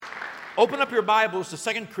Open up your Bibles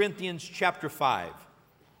to 2 Corinthians chapter 5.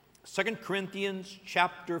 2 Corinthians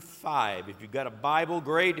chapter 5. If you've got a Bible,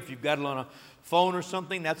 great. If you've got it on a phone or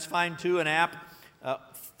something, that's fine too, an app.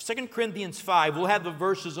 2 Corinthians 5. We'll have the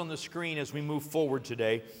verses on the screen as we move forward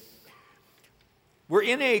today. We're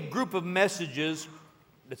in a group of messages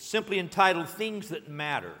that's simply entitled Things That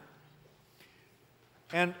Matter.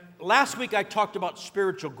 And last week I talked about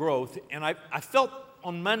spiritual growth, and I felt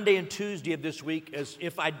on Monday and Tuesday of this week as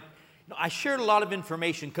if I shared a lot of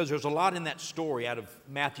information because there's a lot in that story out of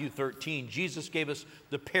Matthew 13. Jesus gave us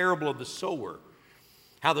the parable of the sower,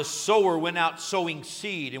 how the sower went out sowing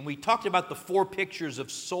seed, and we talked about the four pictures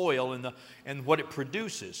of soil and what it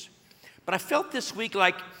produces. But I felt this week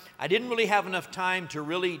like I didn't really have enough time to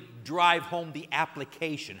really drive home the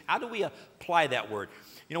application. How do we apply that word?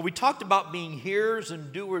 You know, we talked about being hearers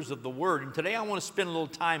and doers of the word, and today I want to spend a little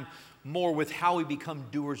time more with how we become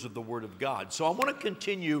doers of the word of God. So I want to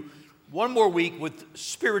continue one more week with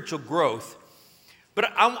spiritual growth.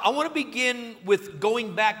 But I want to begin with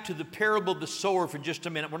going back to the parable of the sower for just a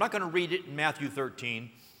minute. We're not going to read it in Matthew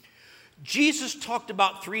 13. Jesus talked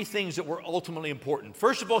about three things that were ultimately important.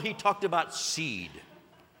 First of all, he talked about seed.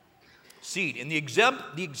 Seed. And the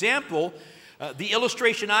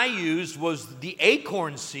illustration I used was the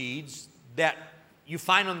acorn seeds that you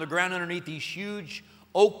find on the ground underneath these huge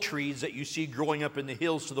oak trees that you see growing up in the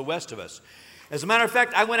hills to the west of us. As a matter of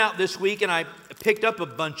fact, I went out this week and I picked up a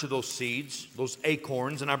bunch of those seeds, those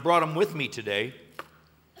acorns, and I brought them with me today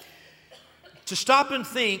to stop and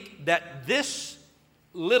think that this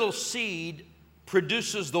little seed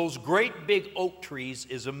produces those great big oak trees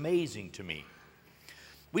is amazing to me.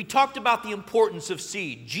 We talked about the importance of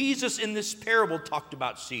seed. Jesus in this parable talked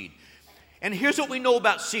about seed. And here's what we know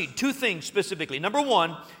about seed. Two things specifically. Number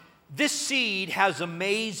one, this seed has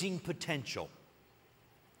amazing potential.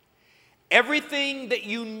 Everything that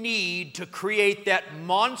you need to create that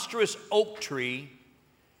monstrous oak tree,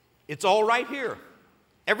 it's all right here.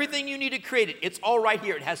 Everything you need to create it, it's all right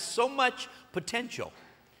here. It has so much potential.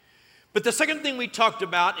 But the second thing we talked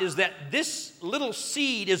about is that this little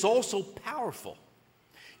seed is also powerful.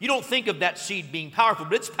 You don't think of that seed being powerful,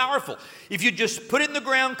 but it's powerful. If you just put it in the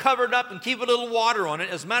ground, cover it up, and keep a little water on it,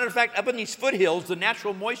 as a matter of fact, up in these foothills, the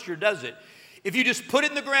natural moisture does it. If you just put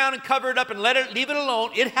it in the ground and cover it up and leave it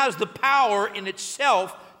alone, it has the power in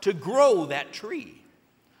itself to grow that tree.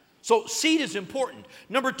 So seed is important.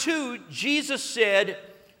 Number two, Jesus said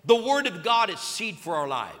the Word of God is seed for our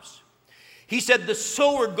lives. He said the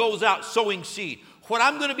sower goes out sowing seed. What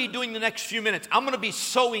I'm going to be doing the next few minutes, I'm going to be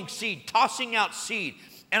sowing seed, tossing out seed.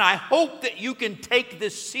 And I hope that you can take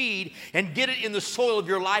this seed and get it in the soil of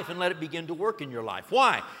your life and let it begin to work in your life.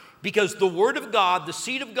 Why? Because the Word of God, the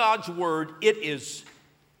seed of God's Word, it is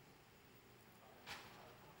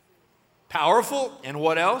powerful. And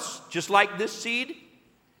what else? Just like this seed,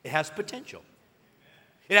 it has potential.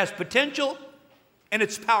 It has potential and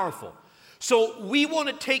it's powerful. So we want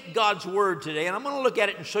to take God's Word today, and I'm going to look at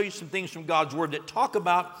it and show you some things from God's Word that talk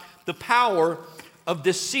about the power of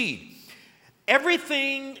this seed.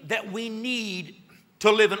 Everything that we need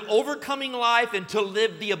to live an overcoming life and to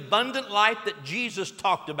live the abundant life that Jesus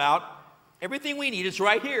talked about, everything we need is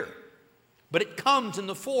right here. But it comes in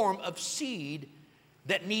the form of seed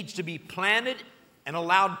that needs to be planted and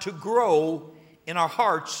allowed to grow in our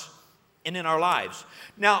hearts and in our lives.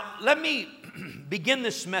 Now, let me begin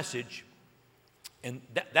this message, and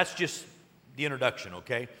that's just the introduction,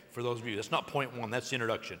 okay? For those of you, that's not point one, that's the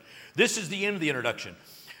introduction. This is the end of the introduction.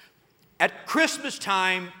 At Christmas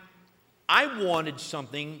time, I wanted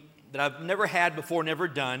something that I've never had before, never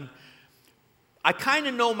done. I kind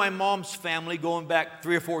of know my mom's family going back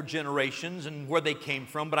 3 or 4 generations and where they came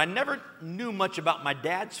from, but I never knew much about my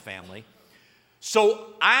dad's family.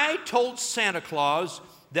 So I told Santa Claus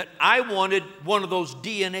that I wanted one of those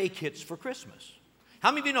DNA kits for Christmas.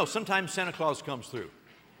 How many of you know sometimes Santa Claus comes through?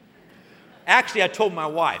 Actually, I told my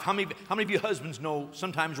wife. How many of you husbands know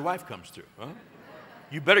sometimes your wife comes through? Huh?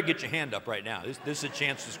 You better get your hand up right now. This is a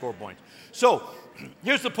chance to score points. So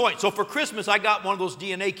here's the point. So for Christmas, I got one of those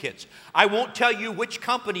DNA kits. I won't tell you which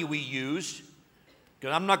company we used,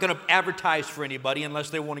 because I'm not going to advertise for anybody unless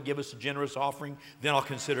they want to give us a generous offering. Then I'll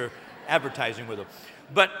consider advertising with them.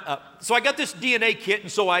 But so I got this DNA kit,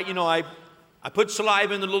 and so I put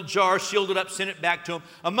saliva in the little jar, sealed it up, sent it back to them.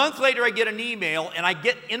 A month later, I get an email, and I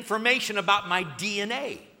get information about my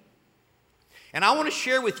DNA. And I want to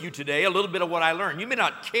share with you today a little bit of what I learned. You may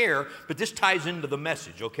not care, but this ties into the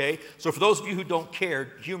message, okay? So for those of you who don't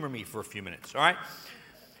care, humor me for a few minutes, all right?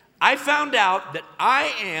 I found out that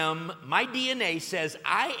my DNA says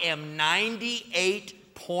I am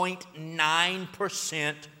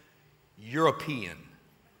 98.9% European.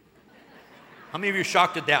 How many of you are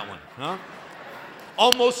shocked at that one? Huh?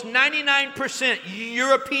 Almost 99%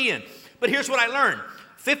 European. But here's what I learned.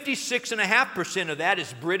 56.5% of that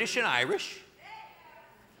is British and Irish.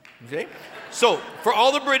 Okay? So, for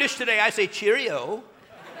all the British today, I say cheerio.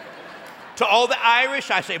 To all the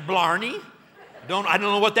Irish, I say blarney. I don't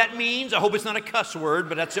know what that means. I hope it's not a cuss word,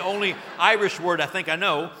 but that's the only Irish word I think I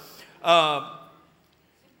know. I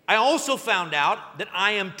also found out that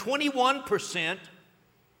I am 21%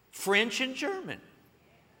 French and German.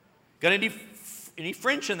 Got any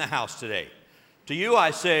French in the house today? To you,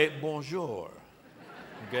 I say bonjour.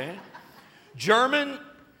 Okay? German,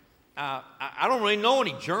 I don't really know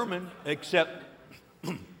any German except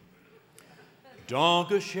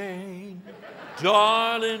Dankeschön,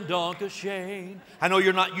 darling Dankeschön. I know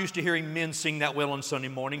you're not used to hearing men sing that well on Sunday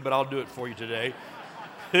morning, but I'll do it for you today.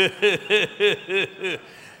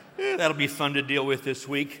 That'll be fun to deal with this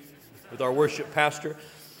week with our worship pastor.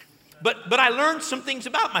 But I learned some things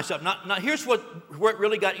about myself. Now here's where it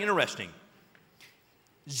really got interesting.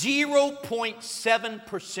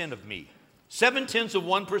 0.7% of me,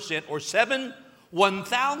 0.7% or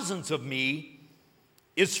 7/1000 of me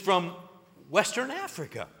is from Western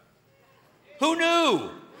Africa. Who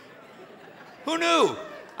knew? Who knew?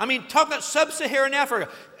 I mean, talk about sub-Saharan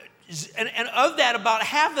Africa. And of that, about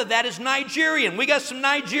half of that is Nigerian. We got some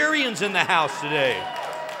Nigerians in the house today.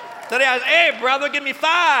 Today I was, hey, brother, give me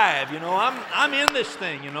 5. You know, I'm in this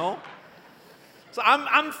thing, you know. So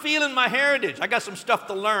I'm feeling my heritage. I got some stuff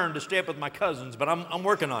to learn to stay up with my cousins, but I'm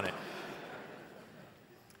working on it.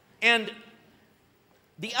 And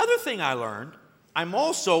the other thing I learned, I'm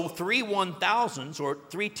also 3/1000 or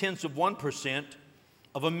 0.3%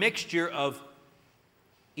 of a mixture of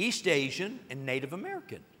East Asian and Native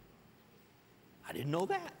American. I didn't know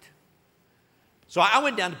that. So I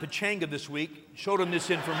went down to Pachanga this week, showed him this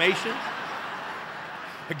information.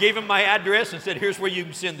 I gave him my address and said, here's where you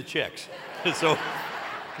can send the checks. So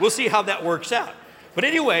we'll see how that works out. But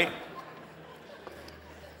anyway,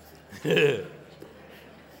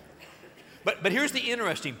 but here's the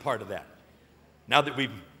interesting part of that. Now that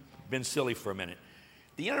we've been silly for a minute.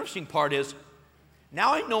 The interesting part is,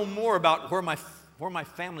 now I know more about where my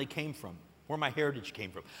family came from, where my heritage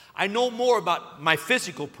came from. I know more about my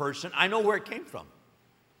physical person. I know where it came from.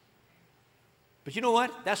 But you know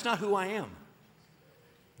what? That's not who I am.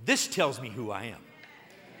 This tells me who I am.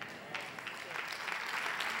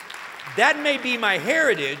 That may be my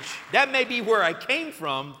heritage. That may be where I came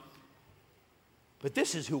from. But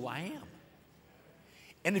this is who I am.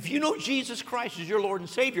 And if you know Jesus Christ as your Lord and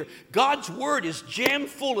Savior, God's Word is jam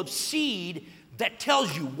full of seed that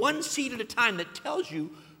tells you, one seed at a time, that tells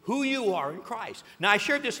you who you are in Christ. Now, I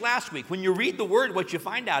shared this last week. When you read the Word, what you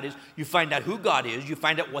find out is you find out who God is. You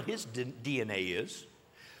find out what His DNA is.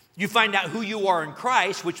 You find out who you are in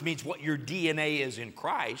Christ, which means what your DNA is in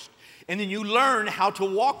Christ. And then you learn how to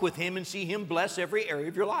walk with Him and see Him bless every area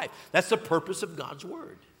of your life. That's the purpose of God's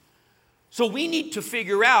Word. So we need to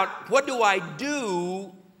figure out, what do I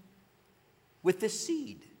do with this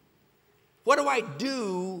seed? What do I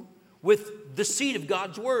do with the seed of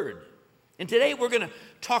God's Word? And today we're going to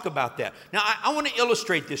talk about that. Now, I want to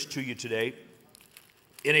illustrate this to you today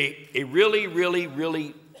in a really, really,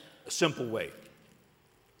 really simple way.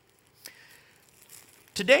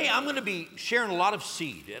 Today I'm going to be sharing a lot of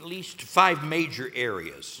seed, at least 5 major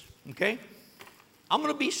areas, okay? I'm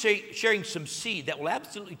going to be sharing some seed that will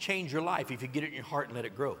absolutely change your life if you get it in your heart and let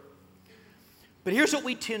it grow. But here's what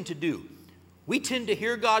we tend to do. We tend to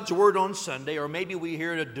hear God's Word on Sunday, or maybe we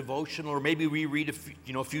hear a devotional, or maybe we read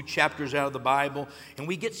a few chapters out of the Bible, and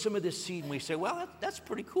we get some of this seed and we say, well, that's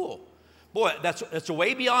pretty cool. Boy, that's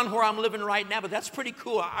way beyond where I'm living right now, but that's pretty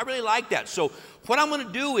cool. I really like that. So what I'm going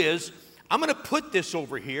to do is I'm going to put this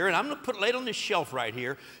over here, and I'm going to lay it on this shelf right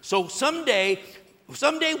here. So someday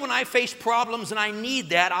when I face problems and I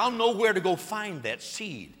need that, I'll know where to go find that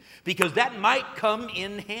seed, because that might come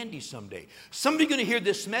in handy someday. Somebody's going to hear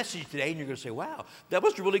this message today, and you're going to say, wow, that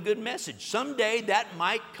was a really good message. Someday that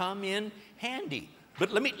might come in handy.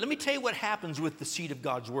 But let me tell you what happens with the seed of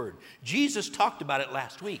God's Word. Jesus talked about it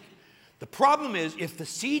last week. The problem is, if the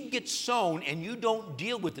seed gets sown and you don't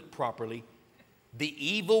deal with it properly, the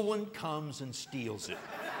evil one comes and steals it.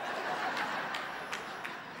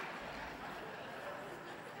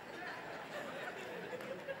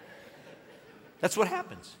 That's what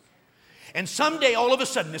happens. And someday, all of a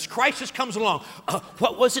sudden, this crisis comes along.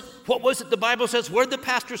 What was it? What was it the Bible says? What did the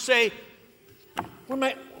pastor say? Oh,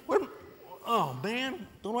 man,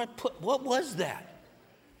 what was that?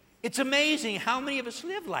 It's amazing how many of us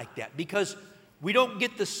live like that, because we don't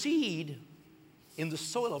get the seed in the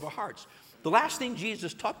soil of our hearts. The last thing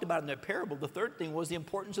Jesus talked about in that parable, the third thing, was the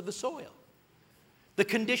importance of the soil. The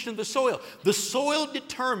condition of the soil. The soil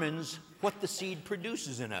determines what the seed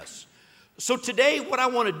produces in us. So today what I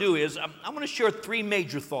want to do is, I want to share three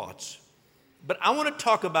major thoughts. But I want to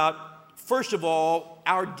talk about, first of all,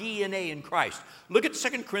 our DNA in Christ. Look at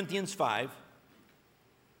 2 Corinthians 5.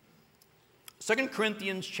 2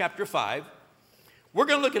 Corinthians chapter 5. We're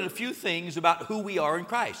going to look at a few things about who we are in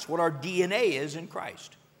Christ, what our DNA is in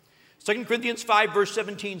Christ. 2 Corinthians 5 verse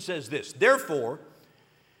 17 says this, "Therefore,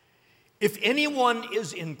 if anyone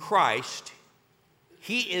is in Christ,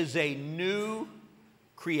 he is a new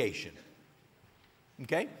creation."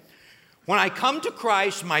 Okay? When I come to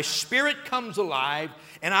Christ, my spirit comes alive,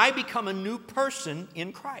 and I become a new person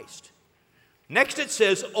in Christ. Next it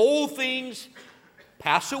says, "Old things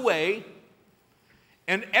pass away,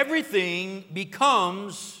 and everything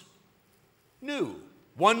becomes new."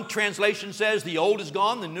 One translation says, "The old is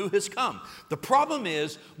gone, the new has come." The problem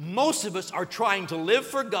is, most of us are trying to live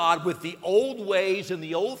for God with the old ways and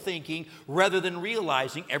the old thinking rather than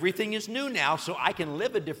realizing everything is new now, so I can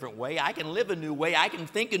live a different way, I can live a new way, I can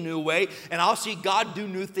think a new way, and I'll see God do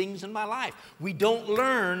new things in my life. We don't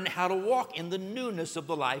learn how to walk in the newness of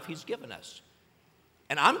the life He's given us.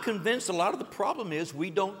 And I'm convinced a lot of the problem is we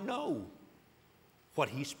don't know what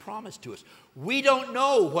He's promised to us. We don't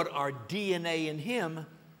know what our DNA in Him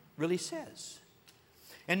really says.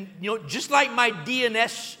 And just like my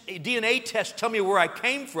DNA test tell me where I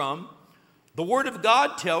came from, the Word of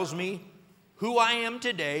God tells me who I am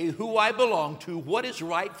today, who I belong to, what is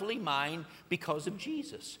rightfully mine because of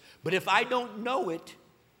Jesus. But if I don't know it,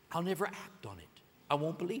 I'll never act on it. I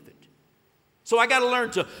won't believe it. So I got to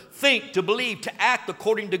learn to think, to believe, to act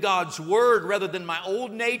according to God's Word rather than my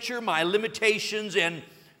old nature, my limitations, and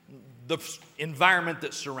the environment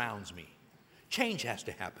that surrounds me. Change has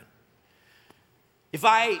to happen. If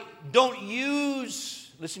I don't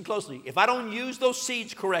use, listen closely, if I don't use those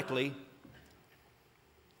seeds correctly,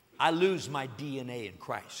 I lose my DNA in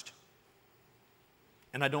Christ.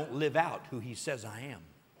 And I don't live out who He says I am.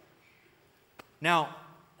 Now,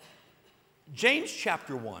 James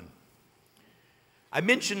chapter 1. I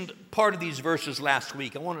mentioned part of these verses last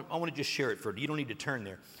week. I want to just share it for you. You don't need to turn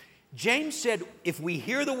there. James said, if we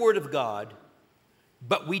hear the Word of God,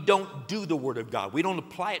 but we don't do the Word of God, we don't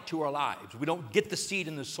apply it to our lives, we don't get the seed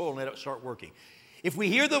in the soil and let it start working. If we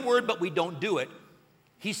hear the Word, but we don't do it,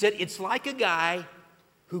 he said, it's like a guy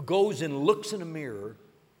who goes and looks in a mirror,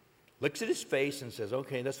 looks at his face and says,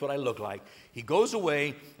 okay, that's what I look like. He goes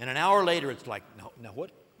away, and an hour later, it's like, now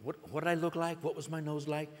what did I look like? What was my nose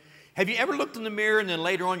like? Have you ever looked in the mirror and then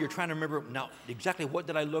later on you're trying to remember, now, exactly what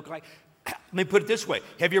did I look like? Let me put it this way.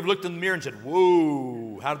 Have you ever looked in the mirror and said,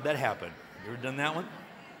 whoa, how did that happen? You ever done that one?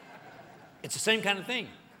 It's the same kind of thing.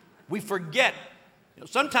 We forget.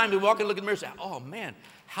 Sometimes we walk and look in the mirror and say, oh man,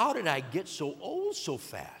 how did I get so old so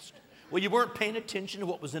fast? Well, you weren't paying attention to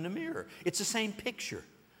what was in the mirror. It's the same picture.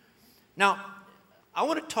 Now, I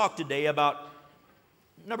want to talk today about,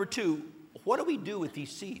 number two, what do we do with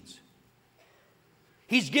these seeds?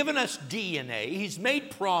 He's given us DNA. He's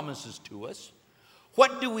made promises to us.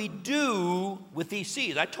 What do we do with these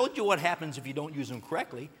seeds? I told you what happens if you don't use them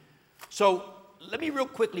correctly. So let me real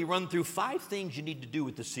quickly run through 5 things you need to do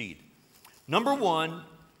with the seed. Number 1,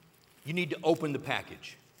 you need to open the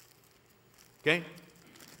package. Okay?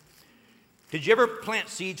 Did you ever plant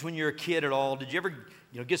seeds when you were a kid at all? Did you ever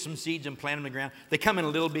get some seeds and plant them in the ground? They come in a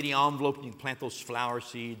little bitty envelope and you can plant those flower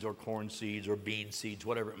seeds or corn seeds or bean seeds,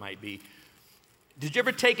 whatever it might be. Did you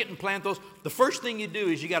ever take it and plant those? The first thing you do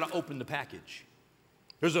is you got to open the package.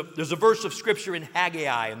 There's a verse of scripture in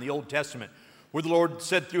Haggai in the Old Testament where the Lord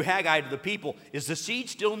said through Haggai to the people, is the seed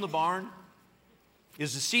still in the barn?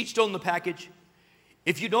 Is the seed still in the package?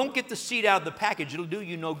 If you don't get the seed out of the package, it'll do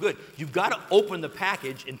you no good. You've got to open the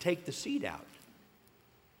package and take the seed out.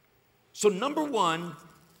 So number 1,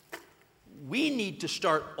 we need to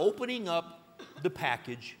start opening up the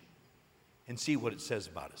package and see what it says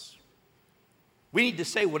about us. We need to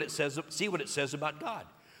see what it says about God.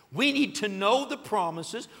 We need to know the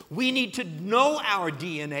promises. We need to know our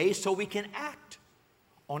DNA so we can act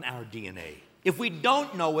on our DNA. If we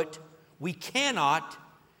don't know it, we cannot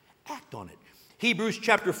act on it. Hebrews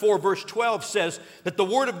chapter 4 verse 12 says that the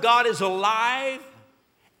Word of God is alive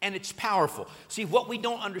and it's powerful. See, what we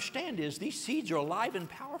don't understand is these seeds are alive and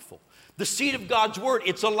powerful. The seed of God's Word,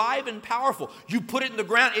 it's alive and powerful. You put it in the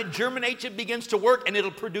ground, it germinates, it begins to work, and it'll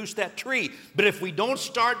produce that tree. But if we don't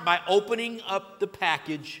start by opening up the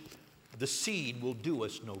package, the seed will do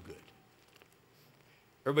us no good.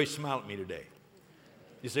 Everybody smile at me today.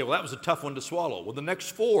 You say, well, that was a tough one to swallow. Well, the next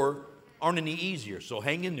 4 aren't any easier, so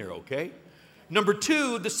hang in there, okay? Number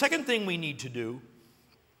 2, the second thing we need to do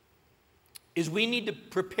is we need to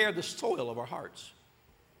prepare the soil of our hearts.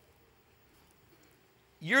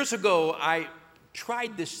 Years ago, I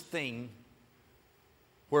tried this thing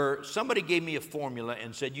where somebody gave me a formula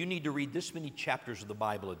and said, you need to read this many chapters of the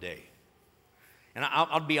Bible a day. And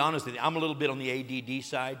I'll be honest with you, I'm a little bit on the ADD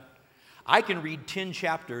side. I can read 10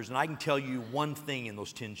 chapters and I can tell you one thing in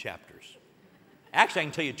those 10 chapters. Actually, I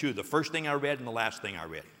can tell you two, the first thing I read and the last thing I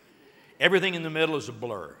read. Everything in the middle is a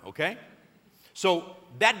blur, okay? So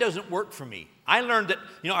that doesn't work for me. I learned that,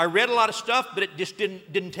 I read a lot of stuff, but it just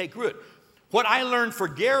didn't take root. What I learned for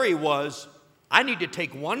Gary was I need to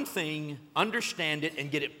take one thing, understand it,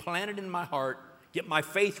 and get it planted in my heart, get my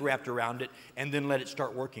faith wrapped around it, and then let it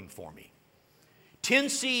start working for me. 10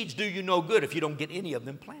 seeds do you no good if you don't get any of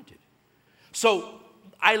them planted. So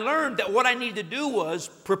I learned that what I needed to do was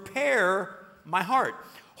prepare my heart.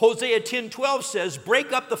 Hosea 10:12 says,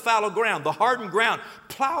 break up the fallow ground, the hardened ground,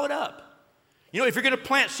 plow it up. If you're going to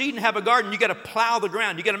plant seed and have a garden, you got to plow the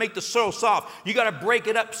ground. You got to make the soil soft. You got to break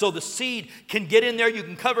it up so the seed can get in there. You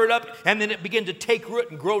can cover it up, and then it begin to take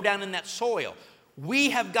root and grow down in that soil.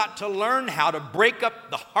 We have got to learn how to break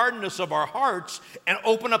up the hardness of our hearts and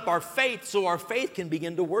open up our faith so our faith can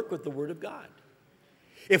begin to work with the Word of God.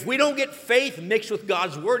 If we don't get faith mixed with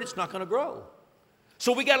God's Word, it's not going to grow.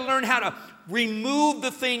 So we got to learn how to remove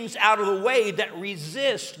the things out of the way that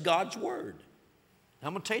resist God's Word. Now,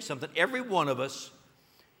 I'm going to tell you something. Every one of us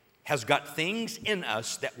has got things in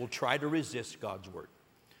us that will try to resist God's Word.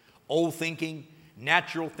 Old thinking,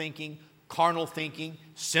 natural thinking, carnal thinking,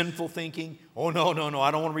 sinful thinking. Oh, no,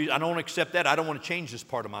 I don't want to accept that. I don't want to change this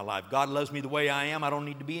part of my life. God loves me the way I am. I don't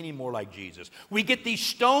need to be any more like Jesus. We get these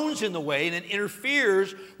stones in the way, and it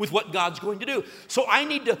interferes with what God's going to do. So I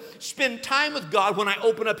need to spend time with God when I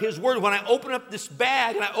open up His Word. When I open up this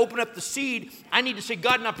bag and I open up the seed, I need to say,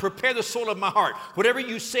 God, now prepare the soul of my heart. Whatever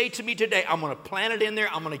you say to me today, I'm going to plant it in there.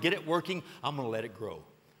 I'm going to get it working. I'm going to let it grow.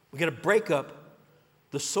 We've got to break up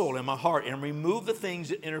the soul in my heart and remove the things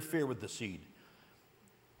that interfere with the seed.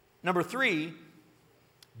 Number 3,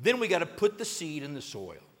 then we got to put the seed in the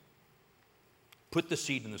soil. Put the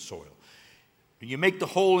seed in the soil. You make the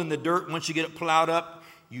hole in the dirt. Once you get it plowed up,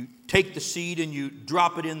 you take the seed and you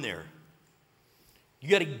drop it in there. You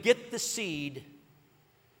got to get the seed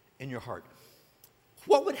in your heart.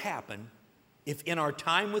 What would happen if in our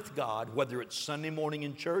time with God, whether it's Sunday morning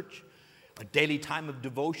in church, a daily time of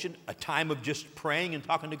devotion, a time of just praying and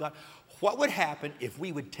talking to God, what would happen if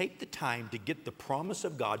we would take the time to get the promise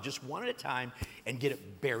of God just one at a time and get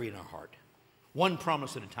it buried in our heart? One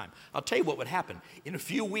promise at a time. I'll tell you what would happen. In a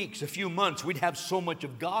few weeks, a few months, we'd have so much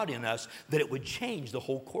of God in us that it would change the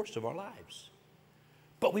whole course of our lives.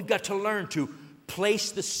 But we've got to learn to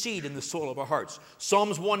place the seed in the soil of our hearts.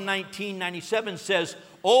 Psalms 119:97 says,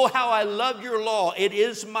 oh, how I love your law. It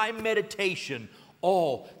is my meditation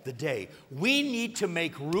all the day. We need to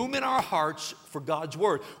make room in our hearts for God's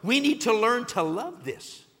Word. We need to learn to love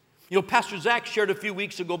this. Pastor Zach shared a few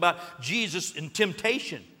weeks ago about Jesus and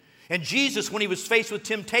temptation. And Jesus, when he was faced with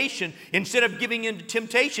temptation, instead of giving in to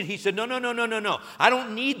temptation, he said, no. I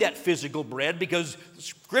don't need that physical bread because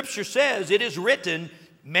Scripture says it is written,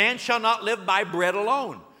 man shall not live by bread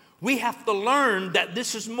alone. We have to learn that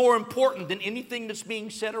this is more important than anything that's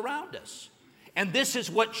being said around us. And this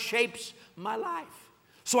is what shapes my life.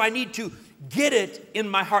 So I need to get it in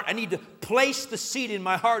my heart. I need to place the seed in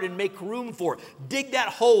my heart and make room for it. Dig that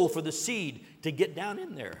hole for the seed to get down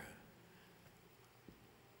in there.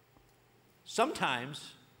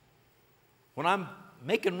 Sometimes when I'm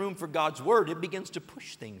making room for God's Word, it begins to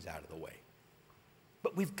push things out of the way.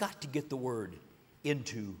 But we've got to get the Word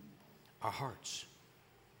into our hearts.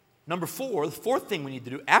 Number 4, the fourth thing we need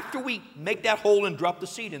to do, after we make that hole and drop the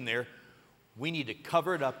seed in there, we need to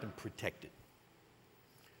cover it up and protect it.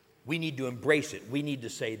 We need to embrace it. We need to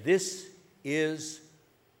say, this is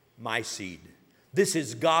my seed. This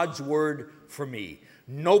is God's Word for me.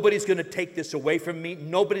 Nobody's going to take this away from me.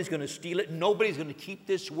 Nobody's going to steal it. Nobody's going to keep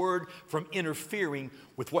this Word from interfering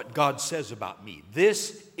with what God says about me.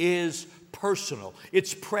 This is personal.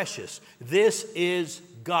 It's precious. This is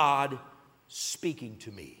God speaking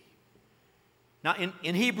to me. Now,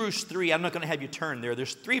 in Hebrews 3, I'm not going to have you turn there.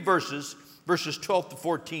 There's 3 verses 12 to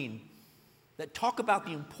 14, that talk about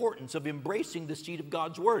the importance of embracing the seed of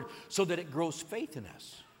God's Word so that it grows faith in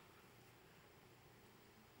us.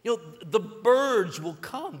 The birds will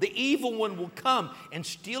come, the evil one will come and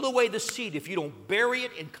steal away the seed if you don't bury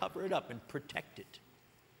it and cover it up and protect it.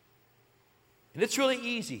 And it's really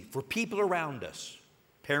easy for people around us,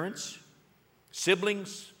 parents,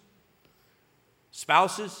 siblings,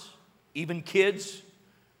 spouses, even kids.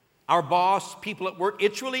 our boss, people at work,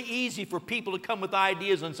 it's really easy for people to come with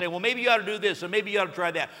ideas and say, well, maybe you ought to do this, or maybe you ought to try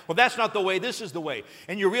that. Well, that's not the way, this is the way.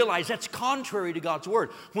 And you realize that's contrary to God's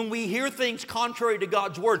Word. When we hear things contrary to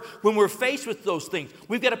God's Word, when we're faced with those things,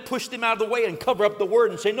 we've got to push them out of the way and cover up the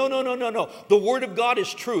Word and say, no. The Word of God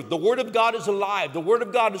is truth. The Word of God is alive. The Word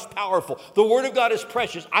of God is powerful. The Word of God is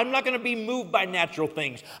precious. I'm not going to be moved by natural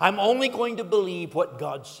things. I'm only going to believe what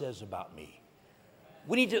God says about me.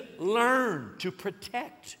 We need to learn to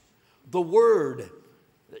protect the Word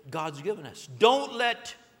that God's given us. Don't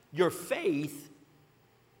let your faith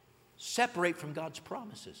separate from God's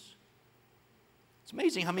promises. It's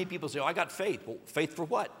amazing how many people say, oh, I got faith. Well, faith for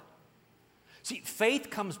what? See, faith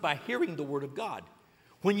comes by hearing the Word of God.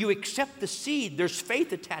 When you accept the seed, there's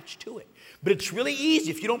faith attached to it. But it's really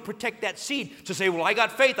easy if you don't protect that seed to say, well, I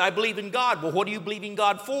got faith. I believe in God. Well, what do you believe in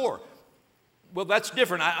God for? Well, that's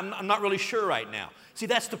different. I'm not really sure right now. See,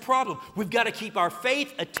 that's the problem. We've got to keep our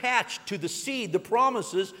faith attached to the seed, the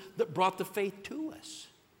promises that brought the faith to us,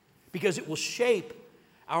 because it will shape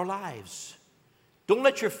our lives. Don't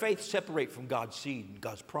let your faith separate from God's seed and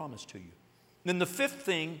God's promise to you. And then the fifth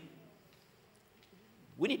thing,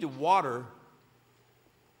 we need to water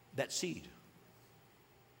that seed.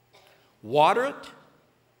 Water it,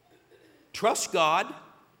 trust God,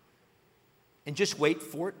 and just wait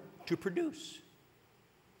for it to produce.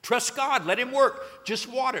 Trust God. Let Him work. Just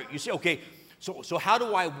water it. You say, okay, so how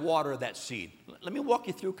do I water that seed? Let me walk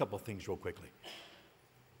you through a couple of things real quickly.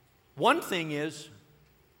 One thing is,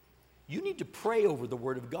 you need to pray over the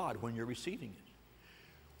Word of God when you're receiving it.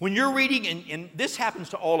 When you're reading, and this happens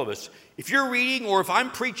to all of us, if you're reading or if I'm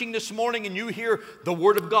preaching this morning and you hear the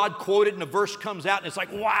Word of God quoted and a verse comes out and it's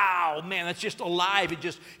like, wow, man, that's just alive. It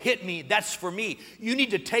just hit me. That's for me. You need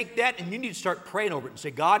to take that and you need to start praying over it and say,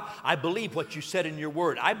 God, I believe what you said in your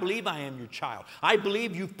Word. I believe I am your child. I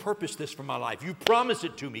believe you've purposed this for my life. You promised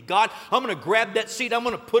it to me. God, I'm going to grab that seed. I'm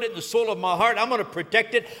going to put it in the soul of my heart. I'm going to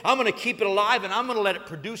protect it. I'm going to keep it alive and I'm going to let it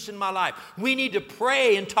produce in my life. We need to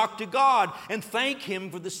pray and talk to God and thank Him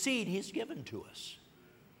for the seed He's given to us.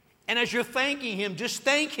 And as you're thanking Him, just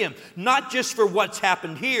thank Him, not just for what's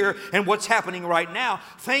happened here and what's happening right now.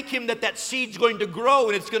 Thank Him that that seed's going to grow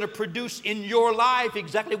and it's going to produce in your life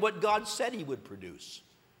exactly what God said He would produce.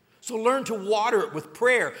 So learn to water it with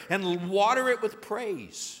prayer and water it with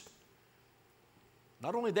praise.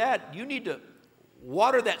 Not only that, you need to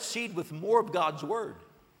water that seed with more of God's Word.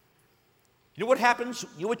 You know what happens?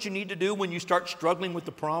 You know what you need to do when you start struggling with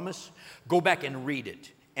the promise? Go back and read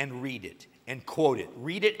it and read it and quote it.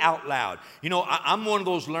 Read it out loud. You know, I'm one of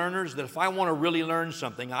those learners that if I want to really learn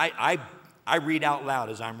something, I read out loud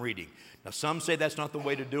as I'm reading. Now, some say that's not the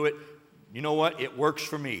way to do it. You know what? It works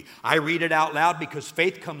for me. I read it out loud because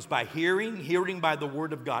faith comes by hearing, hearing by the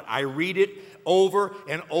Word of God. I read it over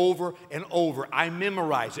and over and over. I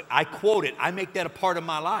memorize it. I quote it. I make that a part of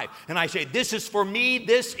my life. And I say, this is for me.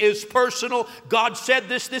 This is personal. God said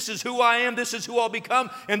this. This is who I am. This is who I'll become.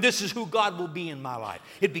 And this is who God will be in my life.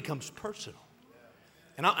 It becomes personal.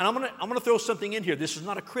 And I'm going to throw something in here. This is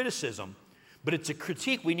not a criticism, but it's a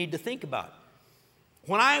critique we need to think about.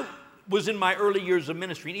 When I was in my early years of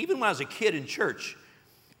ministry, and even when I was a kid in church,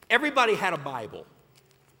 everybody had a Bible,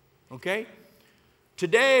 okay?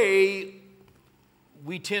 Today,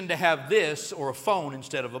 we tend to have this or a phone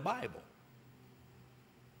instead of a Bible.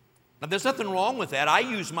 Now, there's nothing wrong with that. I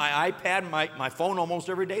use my iPad, my phone almost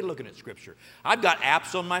every day looking at Scripture. I've got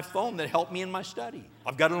apps on my phone that help me in my study.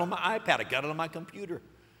 I've got it on my iPad. I've got it on my computer.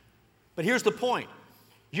 But here's the point.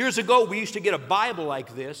 Years ago, we used to get a Bible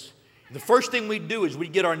like this. The first thing we'd do is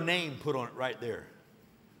we'd get our name put on it right there.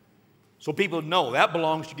 So people would know that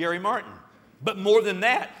belongs to Gary Martin. But more than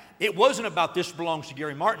that, it wasn't about this belongs to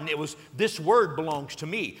Gary Martin. It was this word belongs to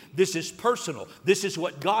me. This is personal. This is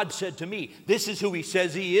what God said to me. This is who He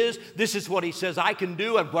says He is. This is what He says I can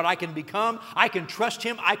do and what I can become. I can trust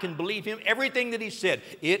Him. I can believe Him. Everything that He said,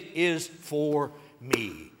 it is for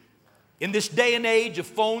me. In this day and age of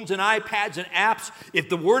phones and iPads and apps, if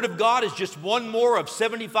the Word of God is just one more of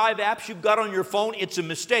 75 apps you've got on your phone, it's a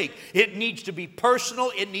mistake. It needs to be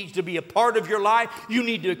personal. It needs to be a part of your life. You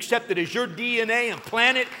need to accept it as your DNA and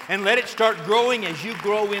plant it and let it start growing as you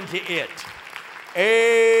grow into it.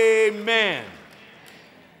 Amen.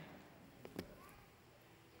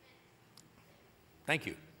 Thank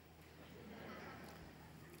you.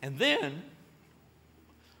 And then,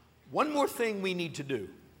 one more thing we need to do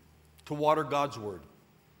to water God's Word.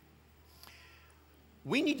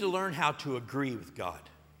 We need to learn how to agree with God.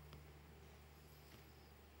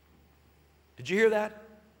 Did you hear that?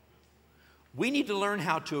 We need to learn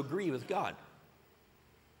how to agree with God.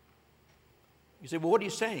 You say, well, what are you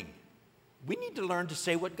saying? We need to learn to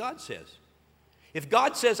say what God says. If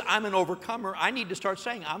God says I'm an overcomer, I need to start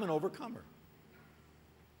saying I'm an overcomer.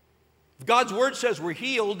 If God's word says we're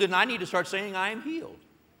healed, then I need to start saying I am healed.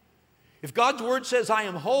 If God's word says I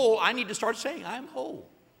am whole, I need to start saying I am whole.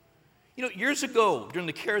 You know, years ago, during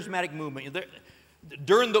the charismatic movement,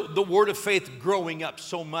 during the word of faith growing up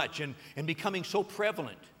so much and becoming so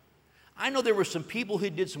prevalent, I know there were some people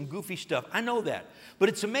who did some goofy stuff. I know that. But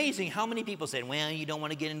it's amazing how many people said, well, you don't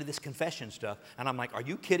want to get into this confession stuff. And I'm like, are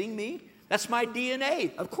you kidding me? That's my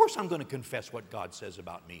DNA. Of course I'm going to confess what God says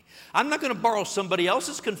about me. I'm not going to borrow somebody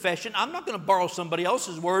else's confession. I'm not going to borrow somebody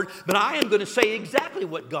else's word. But I am going to say exactly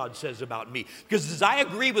what God says about me. Because as I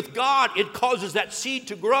agree with God, it causes that seed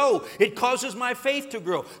to grow. It causes my faith to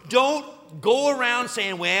grow. Don't go around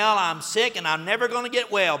saying, well, I'm sick and I'm never going to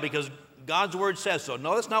get well because God's word says so.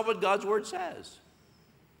 No, that's not what God's word says.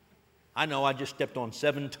 I know I just stepped on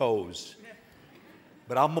 7 toes.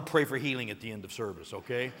 But I'm going to pray for healing at the end of service,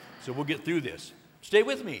 okay? So we'll get through this. Stay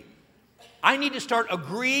with me. I need to start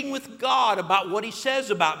agreeing with God about what He says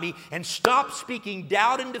about me and stop speaking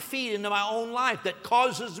doubt and defeat into my own life that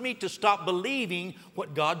causes me to stop believing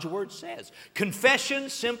what God's word says. Confession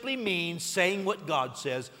simply means saying what God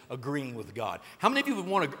says, agreeing with God. How many of you would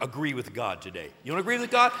want to agree with God today? You want to agree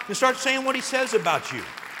with God? Then start saying what He says about you.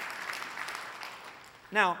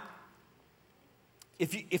 Now,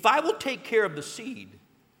 if I will take care of the seed,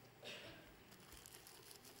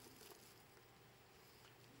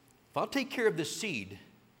 if I'll take care of this seed,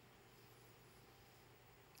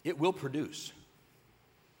 it will produce.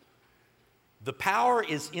 The power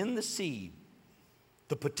is in the seed.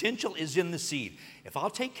 The potential is in the seed. If I'll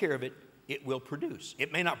take care of it, it will produce.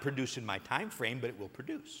 It may not produce in my time frame, but it will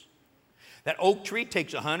produce. That oak tree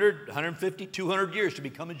takes 100, 150, 200 years to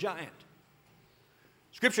become a giant.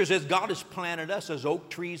 Scripture says God has planted us as oak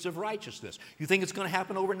trees of righteousness. You think it's going to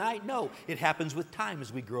happen overnight? No, it happens with time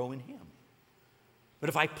as we grow in Him. But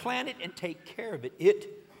if I plant it and take care of it,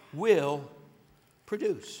 it will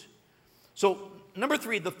produce. So, number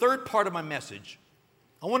 3, the third part of my message,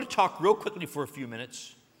 I want to talk real quickly for a few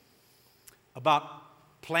minutes about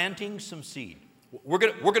planting some seed. We're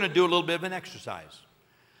going to do a little bit of an exercise.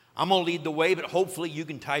 I'm going to lead the way, but hopefully you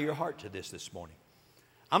can tie your heart to this morning.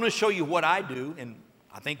 I'm going to show you what I do, and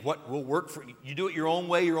I think what will work for you. You do it your own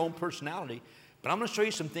way, your own personality, but I'm going to show you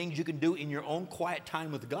some things you can do in your own quiet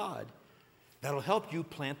time with God that'll help you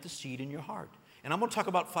plant the seed in your heart. And I'm going to talk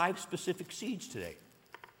about 5 specific seeds today.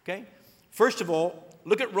 Okay? First of all,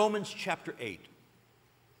 look at Romans chapter 8.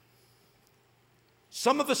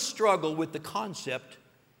 Some of us struggle with the concept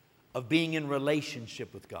of being in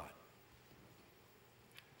relationship with God.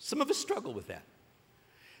 Some of us struggle with that.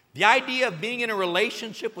 The idea of being in a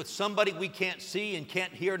relationship with somebody we can't see and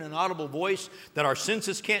can't hear in an audible voice that our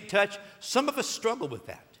senses can't touch, some of us struggle with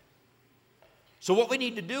that. So what we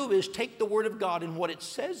need to do is take the Word of God and what it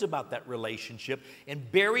says about that relationship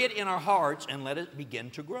and bury it in our hearts and let it begin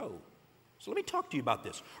to grow. So let me talk to you about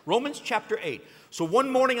this. Romans chapter 8. So one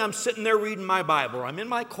morning I'm sitting there reading my Bible, or I'm in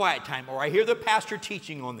my quiet time, or I hear the pastor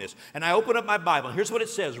teaching on this, and I open up my Bible. Here's what it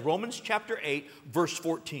says, Romans chapter 8, verse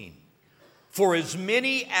 14. For as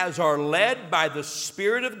many as are led by the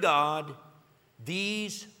Spirit of God,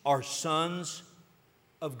 these are sons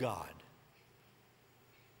of God.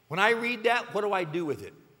 When I read that, what do I do with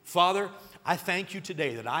it? Father, I thank you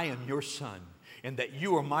today that I am your son and that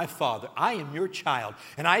you are my father. I am your child.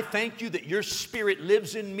 And I thank you that your Spirit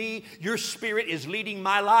lives in me. Your Spirit is leading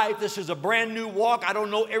my life. This is a brand new walk. I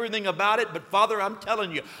don't know everything about it, but Father, I'm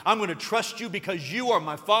telling you, I'm going to trust you because you are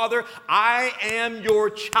my Father. I am your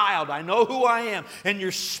child. I know who I am. And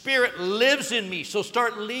your Spirit lives in me. So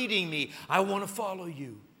start leading me. I want to follow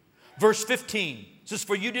you. Verse 15 says,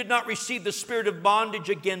 for you did not receive the spirit of bondage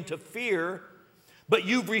again to fear, but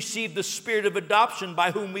you've received the Spirit of adoption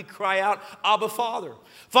by whom we cry out, Abba, Father.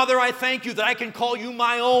 Father, I thank you that I can call you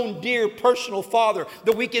my own dear personal Father,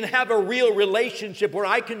 that we can have a real relationship where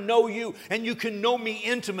I can know you and you can know me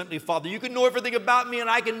intimately, Father. You can know everything about me and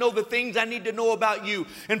I can know the things I need to know about you.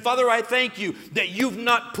 And Father, I thank you that you've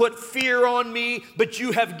not put fear on me, but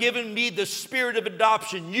you have given me the Spirit of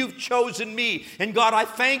adoption. You've chosen me. And God, I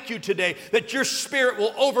thank you today that your Spirit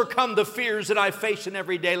will overcome the fears that I face in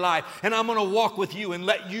everyday life. And I'm going to walk with you and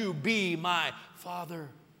let you be my Father.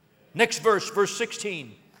 Next verse, verse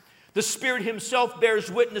 16. The Spirit Himself bears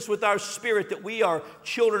witness with our spirit that we are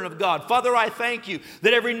children of God. Father, I thank you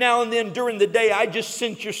that every now and then during the day I just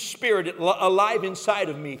sense your Spirit alive inside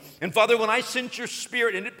of me. And Father, when I sense your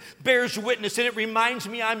Spirit and it bears witness and it reminds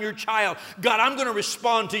me I'm your child, God, I'm going to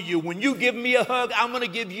respond to you. When you give me a hug, I'm going to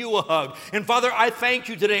give you a hug. And Father, I thank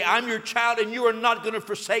you today. I'm your child and you are not going to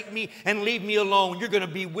forsake me and leave me alone. You're going to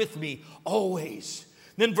be with me always.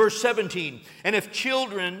 Then verse 17, and if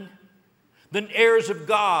children, then heirs of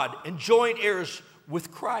God and joint heirs with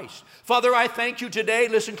Christ. Father, I thank you today,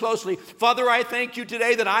 listen closely. Father, I thank you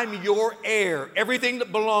today that I'm your heir. Everything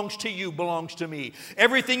that belongs to you belongs to me.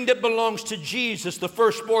 Everything that belongs to Jesus, the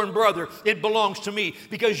firstborn brother, it belongs to me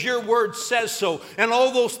because your word says so. And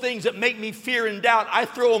all those things that make me fear and doubt, I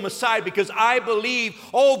throw them aside because I believe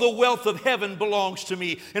all the wealth of heaven belongs to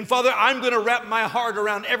me. And Father, I'm going to wrap my heart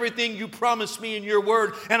around everything you promised me in your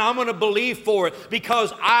word, and I'm going to believe for it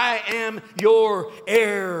because I am your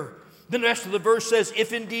heir. The rest of the verse says,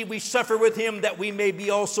 if indeed we suffer with him, that we may be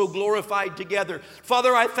also glorified together.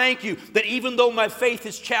 Father, I thank you that even though my faith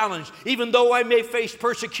is challenged, even though I may face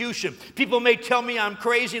persecution, people may tell me I'm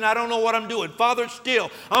crazy and I don't know what I'm doing. Father,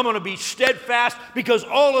 still, I'm going to be steadfast because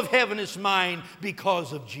all of heaven is mine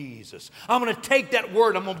because of Jesus. I'm going to take that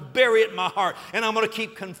word, I'm going to bury it in my heart, and I'm going to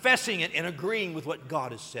keep confessing it and agreeing with what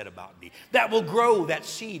God has said about me. That will grow that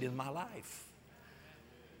seed in my life.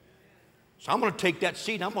 So I'm going to take that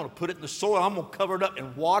seed, I'm going to put it in the soil, I'm going to cover it up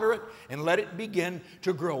and water it and let it begin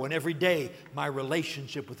to grow. And every day, my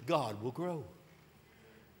relationship with God will grow.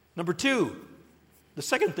 Number 2, the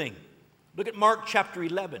second thing, look at Mark chapter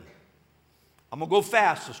 11. I'm going to go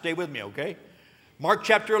fast, so stay with me, okay? Mark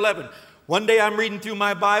chapter 11. One day I'm reading through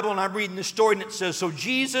my Bible and I'm reading the story and it says, so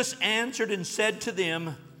Jesus answered and said to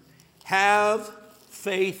them, have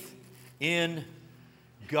faith in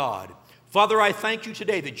God. Father, I thank you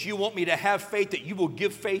today that you want me to have faith, that you will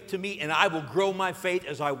give faith to me, and I will grow my faith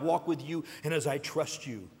as I walk with you and as I trust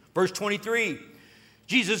you. Verse 23,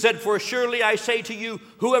 Jesus said, for surely I say to you,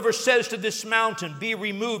 whoever says to this mountain, be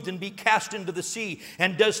removed and be cast into the sea,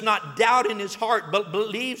 and does not doubt in his heart, but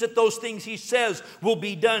believes that those things he says will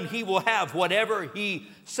be done, he will have whatever he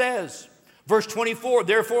says. Verse 24,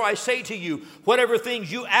 therefore I say to you, whatever things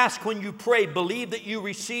you ask when you pray, believe that you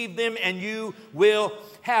receive them and you will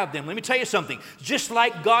have them. Let me tell you something. Just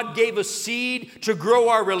like God gave us seed to grow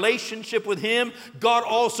our relationship with him, God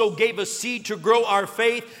also gave us seed to grow our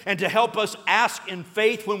faith and to help us ask in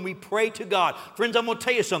faith when we pray to God. Friends, I'm going to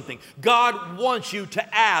tell you something. God wants you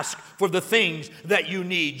to ask for the things that you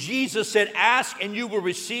need. Jesus said, ask and you will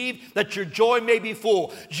receive, that your joy may be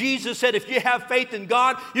full. Jesus said, if you have faith in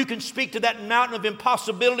God, you can speak to that mountain of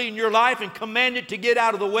impossibility in your life and command it to get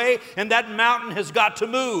out of the way, and that mountain has got to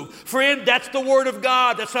move. Friend, that's the word of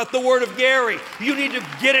God. That's not the word of Gary. You need to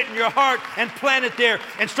get it in your heart and plant it there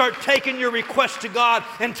and start taking your request to God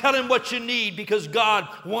and tell him what you need, because God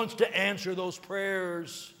wants to answer those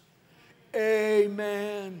prayers.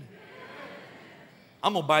 Amen.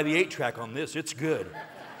 I'm going to buy the 8-track on this. It's good.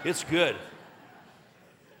 It's good.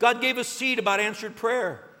 God gave us seed about answered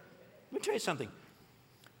prayer. Let me tell you something.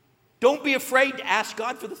 Don't be afraid to ask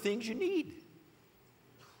God for the things you need.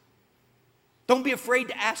 Don't be afraid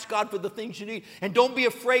to ask God for the things you need. And don't be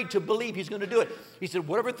afraid to believe he's going to do it. He said,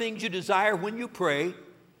 whatever things you desire when you pray,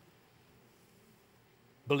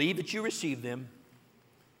 believe that you receive them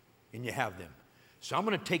and you have them. So I'm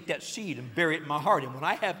going to take that seed and bury it in my heart. And when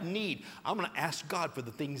I have need, I'm going to ask God for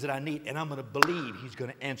the things that I need. And I'm going to believe he's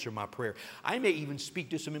going to answer my prayer. I may even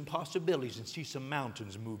speak to some impossibilities and see some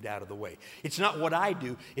mountains moved out of the way. It's not what I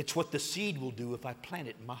do. It's what the seed will do if I plant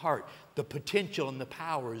it in my heart. The potential and the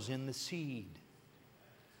power is in the seed.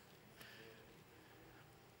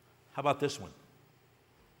 How about this one?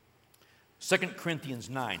 2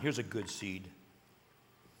 Corinthians 9. Here's a good seed.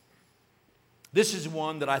 This is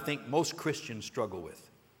one that I think most Christians struggle with.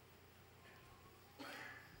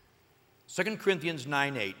 2 Corinthians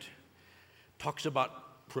 9:8 talks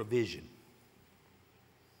about provision.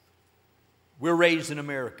 We're raised in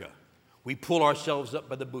America. We pull ourselves up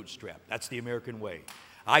by the bootstrap. That's the American way.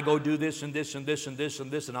 I go do this and this and this and this and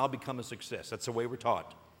this, and I'll become a success. That's the way we're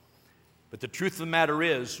taught. But the truth of the matter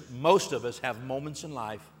is, most of us have moments in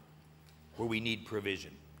life where we need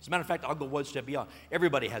provision. As a matter of fact, I'll go one step beyond.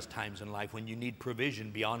 Everybody has times in life when you need provision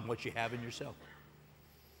beyond what you have in yourself.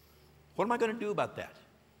 What am I going to do about that?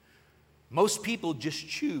 Most people just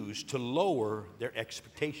choose to lower their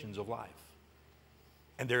expectations of life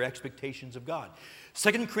and their expectations of God.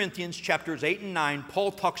 2 Corinthians chapters 8 and 9,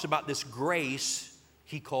 Paul talks about this grace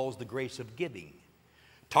he calls the grace of giving.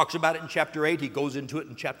 Talks about it in chapter 8. He goes into it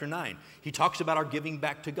in chapter 9. He talks about our giving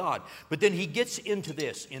back to God. But then he gets into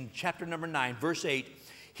this in chapter number 9, verse 8.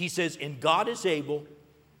 He says, and God is able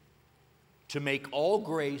to make all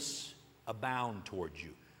grace abound towards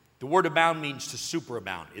you. The word abound means to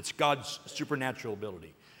superabound. It's God's supernatural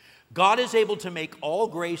ability. God is able to make all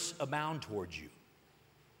grace abound towards you.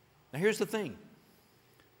 Now here's the thing.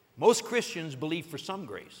 Most Christians believe for some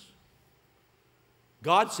grace.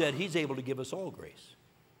 God said he's able to give us all grace.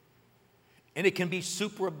 And it can be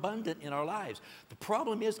super abundant in our lives. The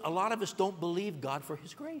problem is a lot of us don't believe God for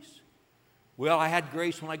His grace. Well, I had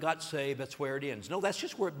grace when I got saved. That's where it ends. No, that's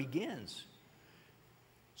just where it begins.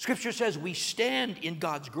 Scripture says we stand in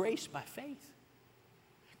God's grace by faith.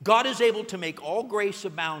 God is able to make all grace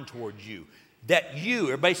abound towards you. That you,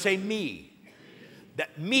 everybody say me.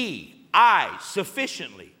 That me, I,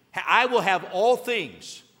 sufficiently, I will have all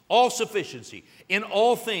things, all sufficiency in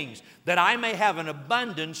all things, that I may have an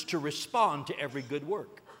abundance to respond to every good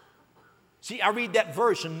work. See, I read that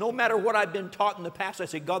verse, and no matter what I've been taught in the past, I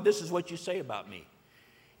say, God, this is what you say about me.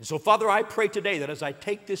 And so, Father, I pray today that as I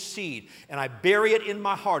take this seed and I bury it in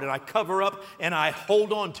my heart and I cover up and I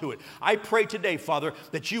hold on to it, I pray today, Father,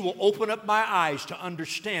 that you will open up my eyes to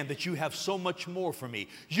understand that you have so much more for me.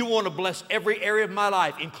 You want to bless every area of my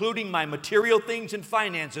life, including my material things and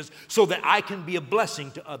finances, so that I can be a blessing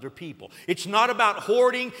to other people. It's not about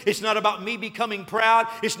hoarding. It's not about me becoming proud.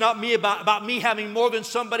 It's not about me having more than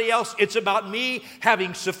somebody else. It's about me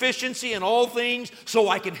having sufficiency in all things so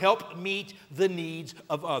I can help meet the needs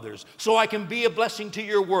of others. So I can be a blessing to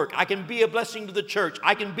your work. I can be a blessing to the church.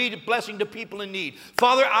 I can be a blessing to people in need.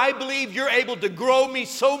 Father, I believe you're able to grow me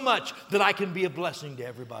so much that I can be a blessing to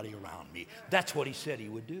everybody around me. That's what he said he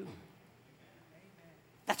would do.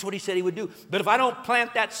 That's what he said he would do. But if I don't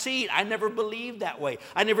plant that seed, I never believe that way.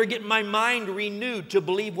 I never get my mind renewed to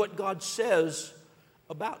believe what God says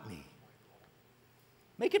about me.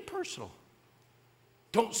 Make it personal.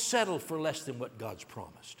 Don't settle for less than what God's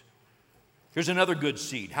promised. Here's another good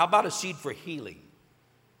seed. How about a seed for healing?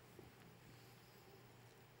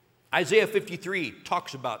 Isaiah 53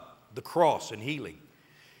 talks about the cross and healing.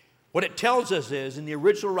 What it tells us is, in the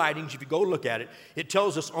original writings, if you go look at it, it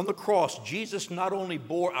tells us on the cross, Jesus not only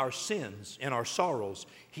bore our sins and our sorrows,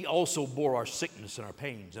 he also bore our sickness and our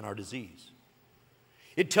pains and our disease.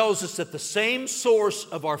 It tells us that the same source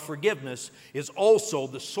of our forgiveness is also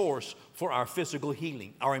the source for our physical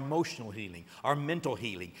healing, our emotional healing, our mental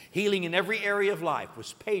healing. Healing in every area of life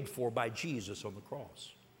was paid for by Jesus on the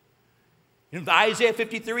cross. In Isaiah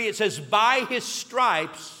 53, it says, by his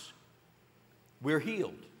stripes we're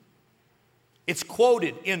healed. It's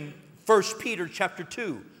quoted in 1 Peter chapter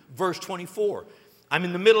 2, verse 24. I'm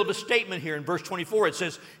in the middle of a statement here in verse 24. It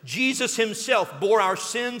says, Jesus himself bore our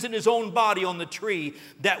sins in his own body on the tree,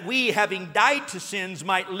 that we, having died to sins,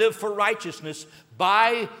 might live for righteousness,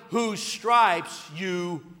 by whose stripes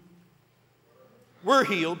you were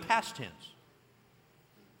healed, past tense.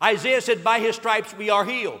 Isaiah said, by his stripes we are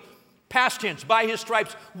healed. Past tense, by his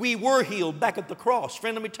stripes we were healed back at the cross.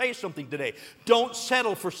 Friend, let me tell you something today. Don't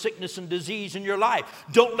settle for sickness and disease in your life.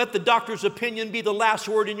 Don't let the doctor's opinion be the last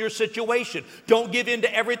word in your situation. Don't give in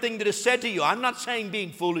to everything that is said to you. I'm not saying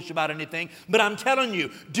being foolish about anything, but I'm telling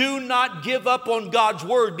you, do not give up on God's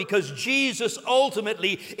word, because Jesus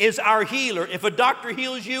ultimately is our healer. If a doctor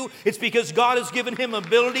heals you, it's because God has given him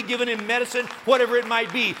ability, given him medicine, whatever it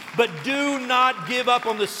might be. But do not give up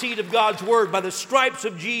on the seed of God's word. By the stripes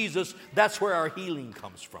of Jesus, that's where our healing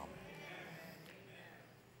comes from. I'll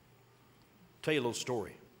tell you a little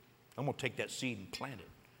story. I'm going to take that seed and plant it.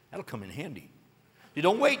 That'll come in handy. You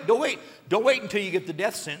don't wait until you get the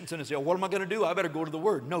death sentence and say, oh, what am I going to do? I better go to the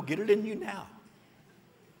Word. No, get it in you now.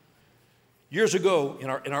 Years ago,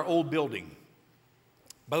 in our old building,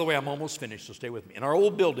 by the way, I'm almost finished, so stay with me. In our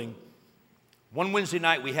old building, one Wednesday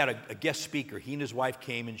night we had a guest speaker. He and his wife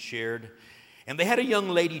came and shared. And they had a young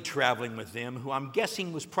lady traveling with them who I'm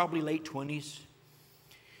guessing was probably late 20s.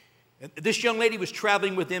 This young lady was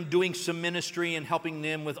traveling with them, doing some ministry and helping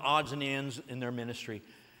them with odds and ends in their ministry.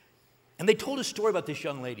 And they told a story about this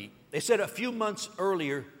young lady. They said a few months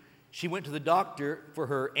earlier, she went to the doctor for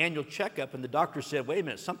her annual checkup, and the doctor said, wait a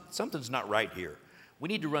minute, something's not right here. We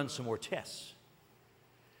need to run some more tests.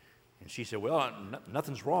 And she said, well,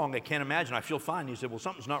 nothing's wrong. I can't imagine. I feel fine. He said, well,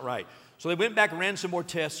 something's not right. So they went back and ran some more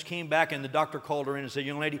tests, came back, and the doctor called her in and said,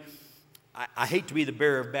 young lady, I hate to be the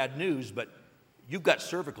bearer of bad news, but you've got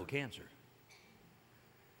cervical cancer.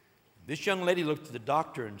 This young lady looked at the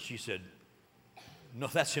doctor and she said, no,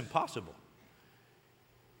 that's impossible.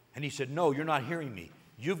 And he said, no, you're not hearing me.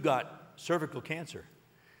 You've got cervical cancer.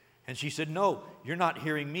 And she said, no, you're not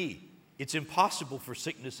hearing me. It's impossible for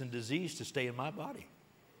sickness and disease to stay in my body.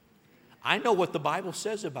 I know what the Bible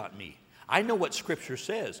says about me. I know what Scripture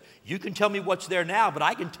says. You can tell me what's there now, but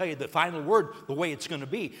I can tell you the final word, the way it's going to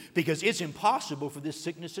be, because it's impossible for this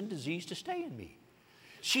sickness and disease to stay in me.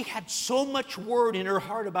 She had so much word in her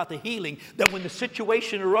heart about the healing that when the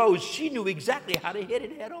situation arose, she knew exactly how to hit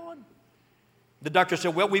it head on. The doctor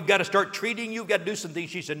said, well, we've got to start treating you. We've got to do some things.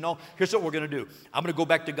 She said, no, here's what we're going to do. I'm going to go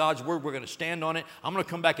back to God's word. We're going to stand on it. I'm going to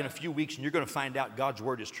come back in a few weeks, and you're going to find out God's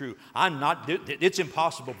word is true. It's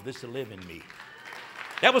impossible for this to live in me.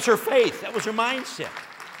 That was her faith. That was her mindset.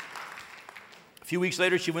 A few weeks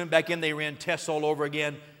later, she went back in. They ran tests all over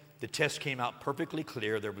again. The test came out perfectly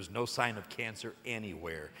clear. There was no sign of cancer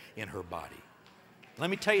anywhere in her body. Let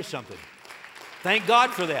me tell you something. Thank God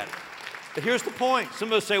for that. But here's the point. Some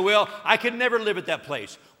of us say, well, I could never live at that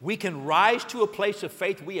place. We can rise to a place of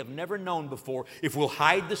faith we have never known before if we'll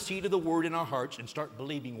hide the seed of the word in our hearts and start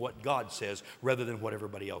believing what God says rather than what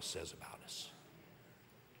everybody else says about us.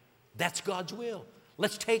 That's God's will.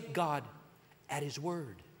 Let's take God at his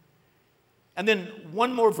word. And then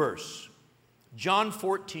one more verse. John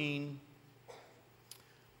 14,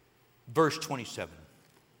 verse 27.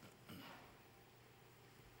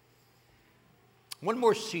 One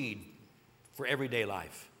more seed for everyday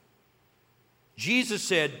life. Jesus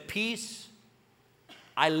said, peace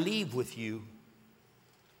I leave with you,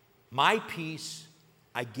 my peace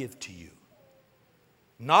I give to you.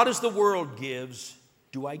 Not as the world gives,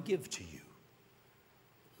 do I give to you.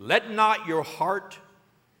 Let not your heart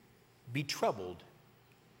be troubled,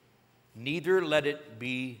 neither let it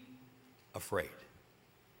be afraid.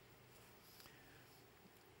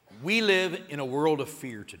 We live in a world of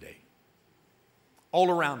fear today. All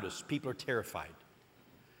around us, people are terrified.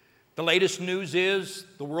 The latest news is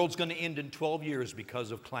the world's going to end in 12 years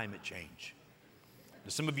because of climate change. Now,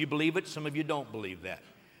 some of you believe it, some of you don't believe that.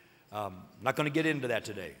 I'm not going to get into that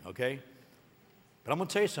today, okay? But I'm going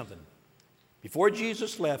to tell you something. Before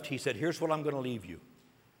Jesus left, he said, here's what I'm going to leave you.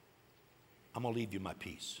 I'm going to leave you my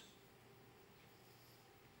peace.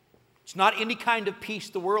 It's not any kind of peace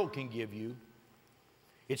the world can give you.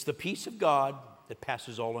 It's the peace of God that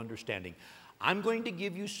passes all understanding. I'm going to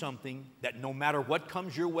give you something that no matter what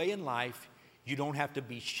comes your way in life, you don't have to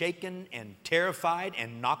be shaken and terrified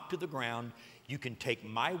and knocked to the ground. You can take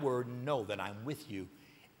my word and know that I'm with you,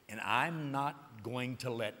 and I'm not going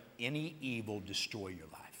to let any evil destroy your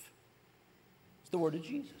life. It's the word of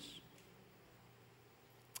Jesus.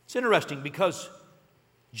 It's interesting because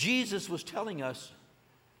Jesus was telling us,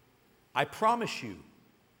 I promise you,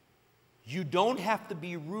 you don't have to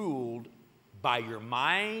be ruled by your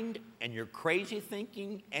mind and your crazy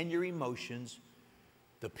thinking and your emotions.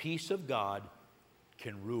 The peace of God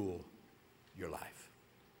can rule your life.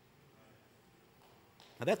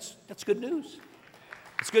 Now that's good news.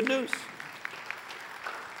 It's good news.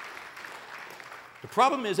 The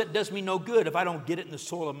problem is it does me no good if I don't get it in the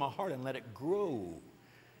soil of my heart and let it grow,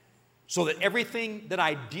 so that everything that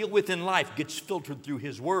I deal with in life gets filtered through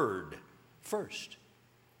his word first.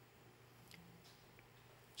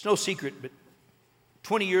 It's no secret, but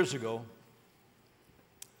 20 years ago,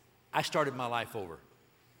 I started my life over.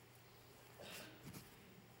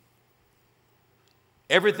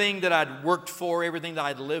 Everything that I'd worked for, everything that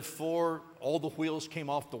I'd lived for, all the wheels came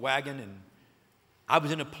off the wagon, and I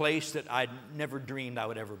was in a place that I'd never dreamed I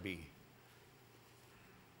would ever be.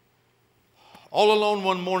 All alone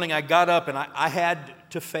one morning, I got up and I had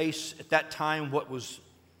to face at that time what was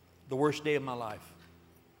the worst day of my life.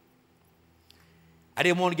 I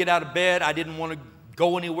didn't want to get out of bed. I didn't want to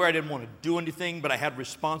go anywhere. I didn't want to do anything, but I had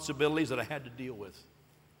responsibilities that I had to deal with.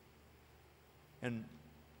 And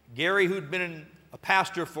Gary, who'd been a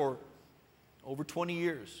pastor for over 20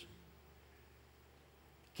 years,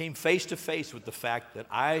 came face to face with the fact that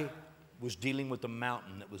I was dealing with a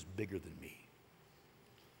mountain that was bigger than me.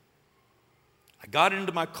 I got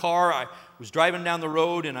into my car. I was driving down the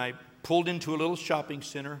road, and I pulled into a little shopping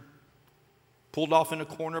center, pulled off in a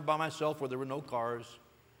corner by myself where there were no cars.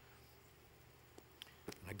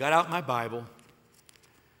 I got out my Bible.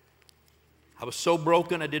 I was so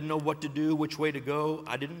broken, I didn't know what to do, which way to go.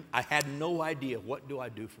 I had no idea, what do I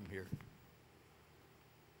do from here?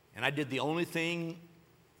 And I did the only thing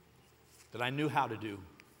that I knew how to do.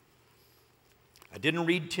 I didn't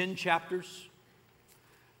read 10 chapters.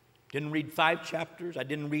 Didn't read 5 chapters. I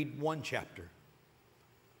didn't read 1 chapter.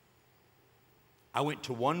 I went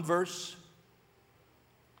to 1 verse,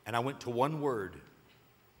 and I went to 1 word.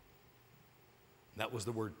 That was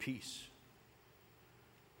the word peace.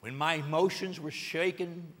 When my emotions were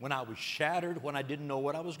shaken, when I was shattered, when I didn't know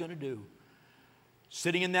what I was going to do,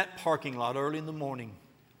 sitting in that parking lot early in the morning,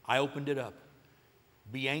 I opened it up.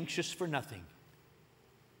 Be anxious for nothing.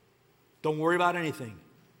 Don't worry about anything.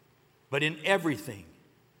 But in everything,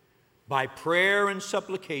 by prayer and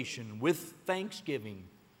supplication, with thanksgiving,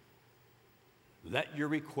 let your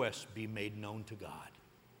requests be made known to God.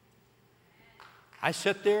 I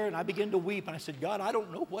sat there and I began to weep, and I said, God, I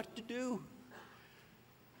don't know what to do.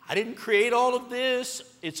 I didn't create all of this.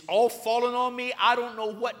 It's all fallen on me. I don't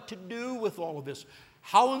know what to do with all of this.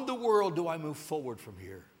 How in the world do I move forward from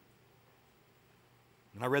here?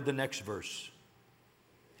 And I read the next verse.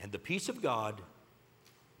 And the peace of God,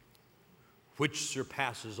 which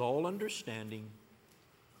surpasses all understanding,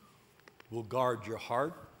 will guard your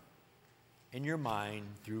heart and your mind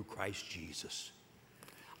through Christ Jesus.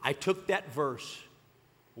 I took that verse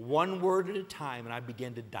one word at a time and I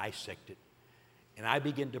began to dissect it. And I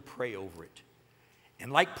began to pray over it.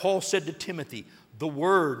 And like Paul said to Timothy, the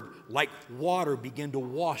word, like water, began to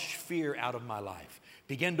wash fear out of my life,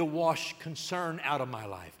 began to wash concern out of my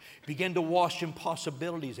life, began to wash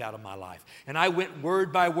impossibilities out of my life. And I went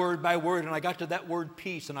word by word by word, and I got to that word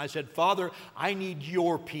peace, and I said, Father, I need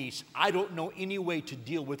your peace. I don't know any way to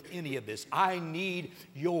deal with any of this. I need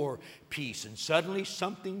your peace. And suddenly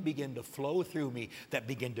something began to flow through me that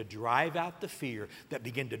began to drive out the fear, that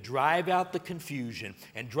began to drive out the confusion,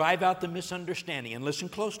 and drive out the misunderstanding. And listen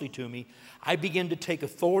closely to me. I began to take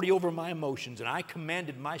authority over my emotions, and I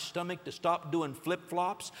commanded my stomach to stop doing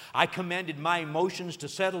flip-flops. I commanded my emotions to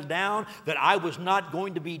settle down, that I was not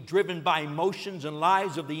going to be driven by emotions and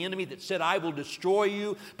lies of the enemy that said, I will destroy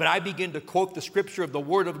you. But I began to quote the scripture of the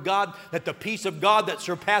Word of God, that the peace of God that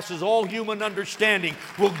surpasses all human understanding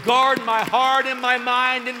will guard my heart and my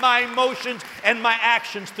mind and my emotions and my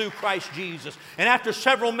actions through Christ Jesus. And after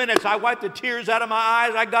several minutes, I wiped the tears out of my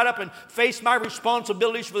eyes. I got up and faced my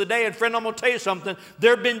responsibilities for the day. And friend, I'm going to tell you something.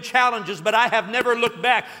 There have been challenges, but I have never looked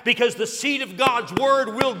back, because the seed of God's Word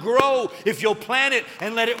will grow if you'll plant it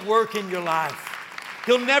and let it work in your life.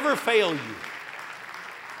 He'll never fail you.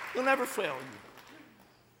 He'll never fail you.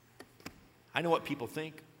 I know what people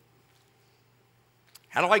think.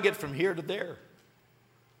 How do I get from here to there?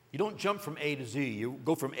 You don't jump from A to Z. You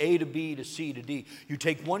go from A to B to C to D. You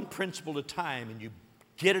take one principle at a time and you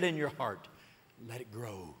get it in your heart. Let it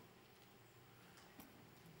grow.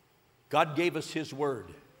 God gave us His Word.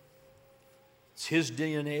 It's His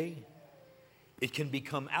DNA. It can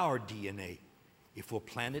become our DNA if we'll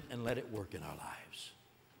plant it and let it work in our lives.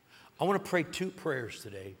 I want to pray two prayers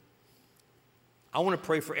today. I want to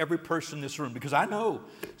pray for every person in this room, because I know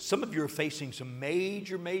some of you are facing some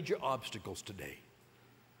major, major obstacles today.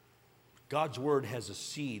 God's Word has a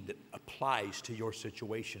seed that applies to your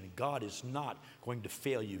situation. And God is not going to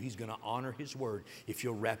fail you. He's going to honor His Word if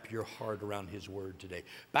you'll wrap your heart around His Word today.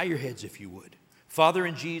 Bow your heads if you would. Father,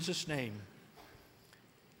 in Jesus' name,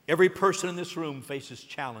 every person in this room faces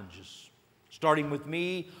challenges, starting with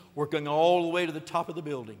me, working all the way to the top of the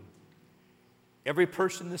building. Every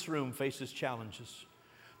person in this room faces challenges.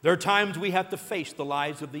 There are times we have to face the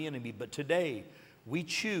lies of the enemy, but today, we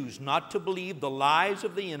choose not to believe the lies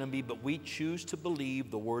of the enemy, but we choose to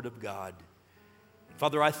believe the Word of God.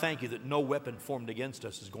 Father, I thank you that no weapon formed against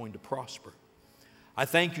us is going to prosper. I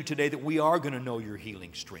thank you today that we are going to know your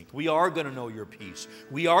healing strength. We are going to know your peace.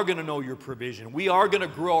 We are going to know your provision. We are going to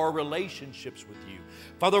grow our relationships with you.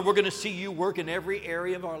 Father, we're going to see you work in every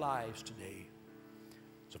area of our lives today.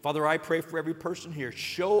 So, Father, I pray for every person here.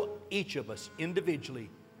 Show each of us individually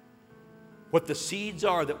what the seeds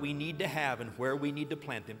are that we need to have and where we need to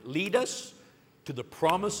plant them. Lead us to the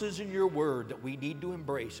promises in your Word that we need to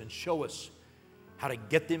embrace, and show us how to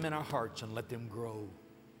get them in our hearts and let them grow.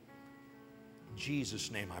 In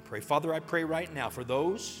Jesus' name I pray. Father, I pray right now for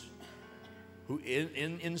those who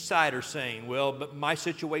inside are saying, well, but my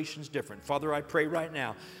situation's different. Father, I pray right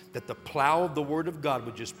now that the plow of the Word of God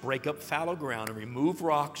would just break up fallow ground and remove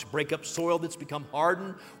rocks, break up soil that's become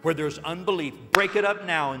hardened where there's unbelief. Break it up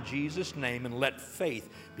now in Jesus' name, and let faith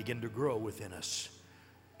begin to grow within us.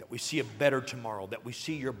 That we see a better tomorrow, that we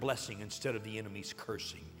see your blessing instead of the enemy's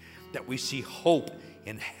cursing, that we see hope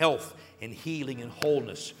and health and healing and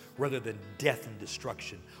wholeness rather than death and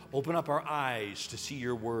destruction. Open up our eyes to see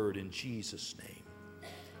your Word in Jesus' name.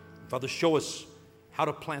 Father, show us how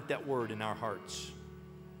to plant that Word in our hearts.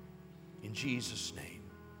 In Jesus' name.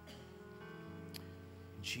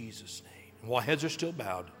 In Jesus' name. And while heads are still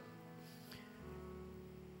bowed,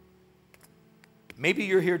 maybe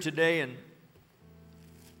you're here today and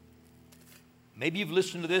maybe you've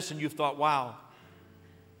listened to this and you've thought, wow,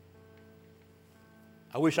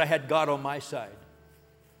 I wish I had God on my side.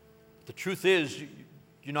 The truth is,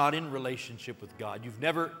 you're not in relationship with God. You've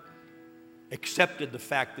never accepted the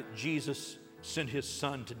fact that Jesus sent His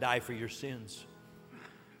Son to die for your sins,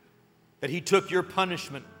 that He took your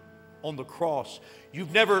punishment on the cross.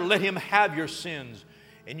 You've never let Him have your sins,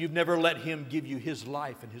 and you've never let Him give you His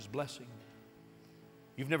life and His blessing.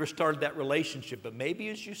 You've never started that relationship, but maybe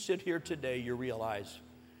as you sit here today, you realize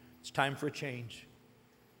it's time for a change.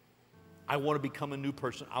 I want to become a new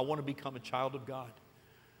person. I want to become a child of God.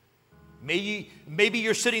 Maybe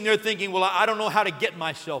you're sitting there thinking, well, I don't know how to get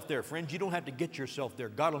myself there. Friends, you don't have to get yourself there.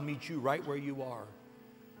 God will meet you right where you are.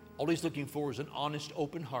 All He's looking for is an honest,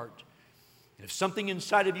 open heart. And if something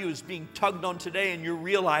inside of you is being tugged on today and you're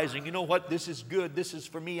realizing, you know what, this is good, this is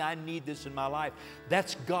for me, I need this in my life,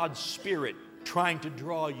 that's God's Spirit trying to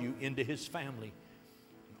draw you into His family.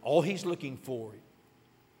 And all He's looking for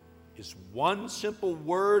is one simple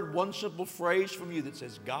word, one simple phrase from you that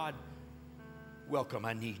says, God, welcome,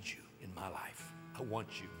 I need you in my life. I want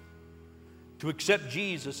you. To accept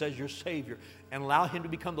Jesus as your Savior and allow Him to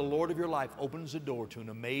become the Lord of your life opens the door to an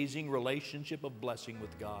amazing relationship of blessing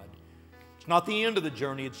with God. It's not the end of the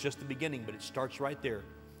journey, it's just the beginning, but it starts right there.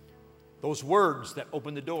 Those words that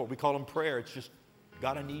open the door, we call them prayer. It's just,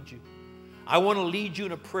 God, I need you. I want to lead you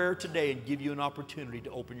in a prayer today and give you an opportunity to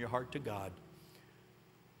open your heart to God.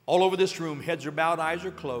 All over this room, heads are bowed, eyes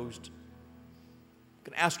are closed. I'm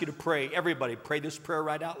going to ask you to pray. Everybody, pray this prayer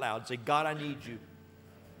right out loud. Say, God, I need you.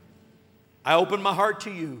 I open my heart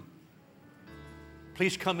to you.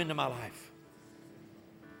 Please come into my life.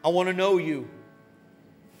 I want to know you.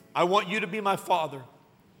 I want you to be my Father.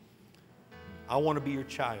 I want to be your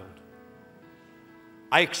child.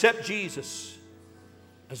 I accept Jesus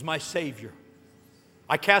as my Savior.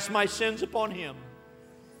 I cast my sins upon Him.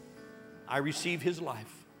 I receive His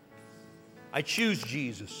life. I choose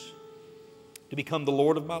Jesus to become the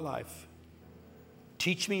Lord of my life.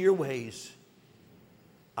 Teach me your ways.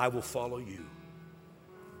 I will follow you.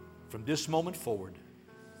 From this moment forward,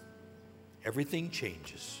 everything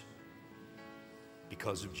changes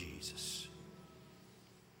because of Jesus.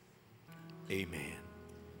 Amen.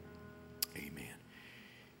 Amen.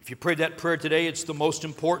 If you prayed that prayer today, it's the most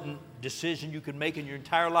important decision you can make in your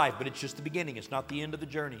entire life, but it's just the beginning. It's not the end of the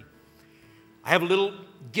journey. I have a little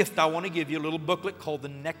gift I want to give you, a little booklet called The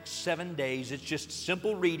Next 7 Days. It's just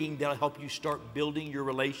simple reading that'll help you start building your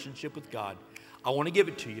relationship with God. I want to give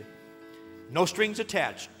it to you. No strings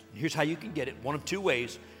attached. Here's how you can get it. One of two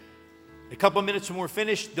ways. In a couple of minutes when we're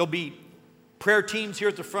finished, there'll be prayer teams here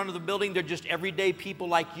at the front of the building. They're just everyday people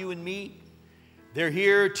like you and me. They're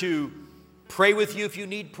here to pray with you if you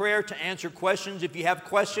need prayer, to answer questions if you have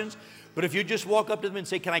questions. But if you just walk up to them and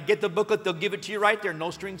say, can I get the booklet? They'll give it to you right there,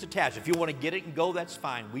 no strings attached. If you want to get it and go, that's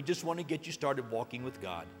fine. We just want to get you started walking with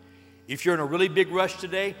God. If you're in a really big rush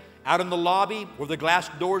today, out in the lobby where the glass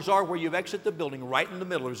doors are, where you exit the building, right in the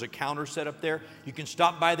middle, there's a counter set up there. You can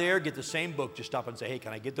stop by there, get the same book. Just stop and say, hey,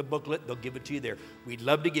 can I get the booklet? They'll give it to you there. We'd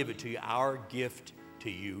love to give it to you, our gift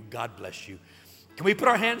to you. God bless you. Can we put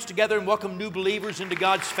our hands together and welcome new believers into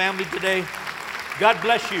God's family today? God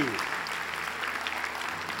bless you.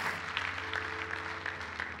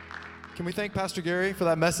 Can we thank Pastor Gary for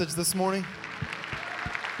that message this morning?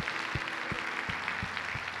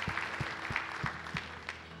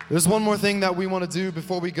 There's one more thing that we want to do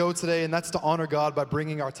before we go today, and that's to honor God by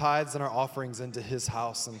bringing our tithes and our offerings into His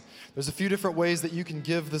house. And there's a few different ways that you can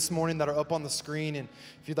give this morning that are up on the screen, and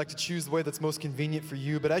if you'd like to choose the way that's most convenient for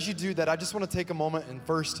you. But as you do that, I just want to take a moment and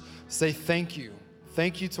first say thank you.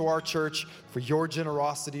 Thank you to our church for your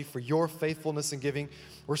generosity, for your faithfulness in giving.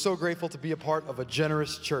 We're so grateful to be a part of a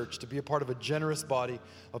generous church, to be a part of a generous body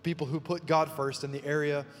of people who put God first in the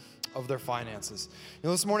area of their finances. You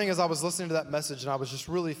know, this morning as I was listening to that message and I was just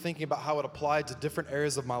really thinking about how it applied to different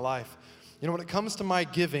areas of my life, you know, when it comes to my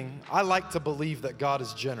giving, I like to believe that God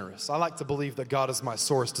is generous. I like to believe that God is my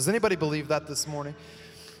source. Does anybody believe that this morning?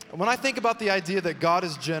 When I think about the idea that God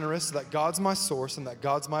is generous, that God's my source, and that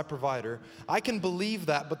God's my provider, I can believe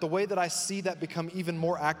that, but the way that I see that become even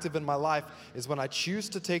more active in my life is when I choose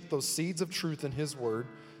to take those seeds of truth in His Word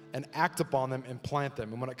and act upon them and plant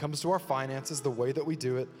them. And when it comes to our finances, the way that we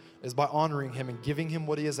do it is by honoring Him and giving Him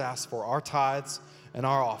what He has asked for, our tithes and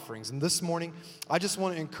our offerings. And this morning, I just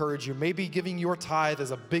want to encourage you, maybe giving your tithe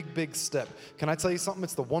is a big, big step. Can I tell you something?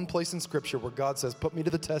 It's the one place in Scripture where God says, put me to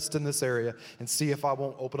the test in this area and see if I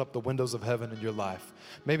won't open up the windows of heaven in your life.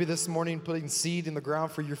 Maybe this morning, putting seed in the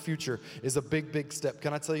ground for your future is a big, big step.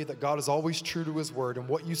 Can I tell you that God is always true to His Word, and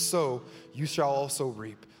what you sow, you shall also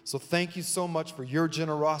reap. So thank you so much for your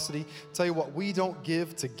generosity. Tell you what, we don't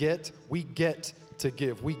give to get, we get to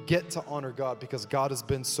give. We get to honor God because God has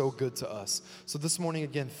been so good to us. So this morning,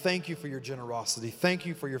 again, thank you for your generosity. Thank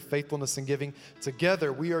you for your faithfulness in giving.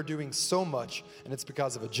 Together, we are doing so much, and it's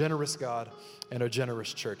because of a generous God and a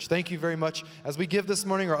generous church. Thank you very much. As we give this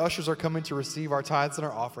morning, our ushers are coming to receive our tithes and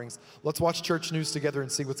our offerings. Let's watch church news together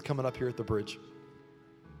and see what's coming up here at the bridge.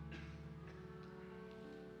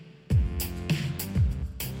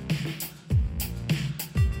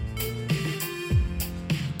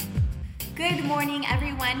 Good morning,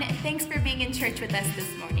 everyone. Thanks for being in church with us this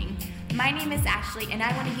morning. My name is Ashley, and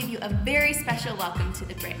I want to give you a very special welcome to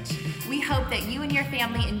The Bridge. We hope that you and your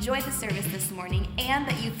family enjoyed the service this morning and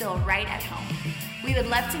that you feel right at home. We would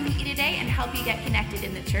love to meet you today and help you get connected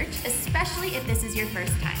in the church, especially if this is your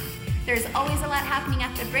first time. There's always a lot happening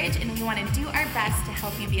at The Bridge, and we want to do our best to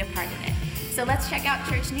help you be a part of it. So let's check out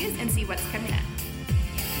church news and see what's coming up.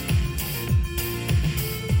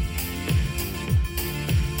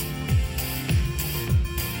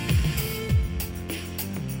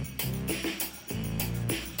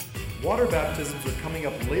 Water baptisms are coming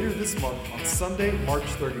up later this month on Sunday, March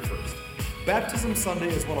 31st. Baptism Sunday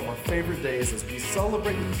is one of our favorite days as we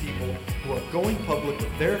celebrate with people who are going public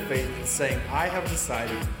with their faith and saying, I have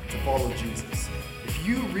decided to follow Jesus. If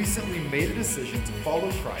you recently made a decision to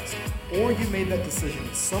follow Christ, or you made that decision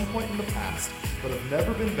at some point in the past but have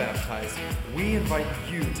never been baptized, we invite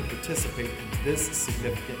you to participate in this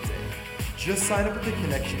significant day. Just sign up at the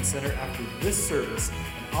Connection Center after this service,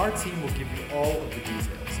 and our team will give you all of the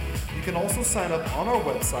details. You can also sign up on our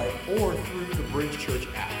website or through the Bridge Church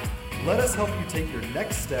app. Let us help you take your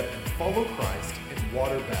next step and follow Christ in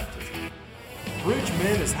water baptism. Bridge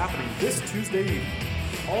Men is happening this Tuesday evening.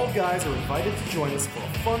 All guys are invited to join us for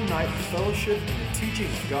a fun night of fellowship and the teaching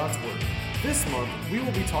of God's Word. This month, we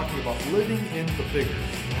will be talking about living in the bigger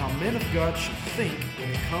and how men of God should think when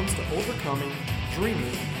it comes to overcoming,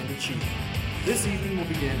 dreaming, and achieving. This evening will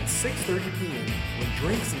begin at 6:30 p.m. when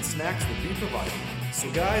drinks and snacks will be provided. So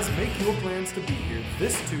guys, make your plans to be here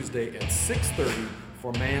this Tuesday at 6:30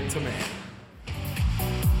 for Man to Man.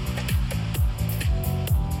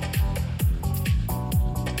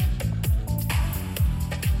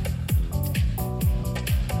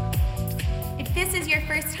 If this is your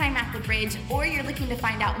first time at the Bridge, or you're looking to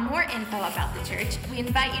find out more info about the church, we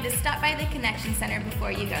invite you to stop by the Connection Center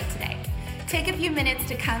before you go today. Take a few minutes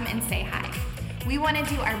to come and say hi. We want to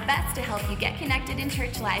do our best to help you get connected in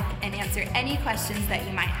church life and answer any questions that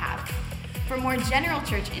you might have. For more general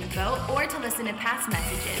church info or to listen to past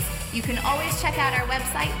messages, you can always check out our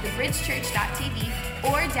website, thebridgechurch.tv,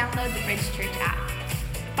 or download the Bridge Church app.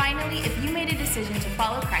 Finally, if you made a decision to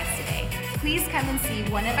follow Christ today, please come and see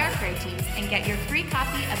one of our prayer teams and get your free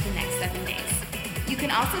copy of the Next 7 Days. You can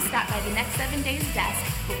also stop by the Next 7 Days desk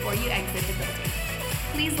before you exit the building.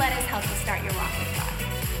 Please let us help you start your walk with God.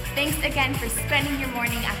 Thanks again for spending your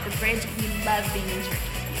morning at the Bridge. We love being in church with you.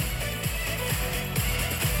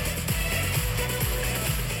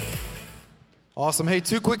 Awesome. Hey,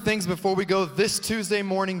 two quick things before we go. This Tuesday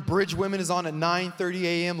morning, Bridge Women is on at 9:30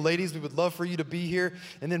 a.m. Ladies, we would love for you to be here.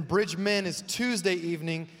 And then Bridge Men is Tuesday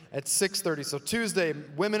evening at 6:30. So Tuesday,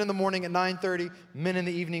 women in the morning at 9:30, men in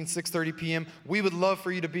the evening 6:30 p.m. We would love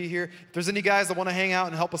for you to be here. If there's any guys that want to hang out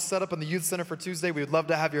and help us set up in the youth center for Tuesday, we would love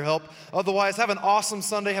to have your help. Otherwise, have an awesome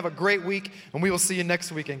Sunday, have a great week, and we will see you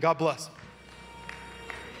next weekend. God bless.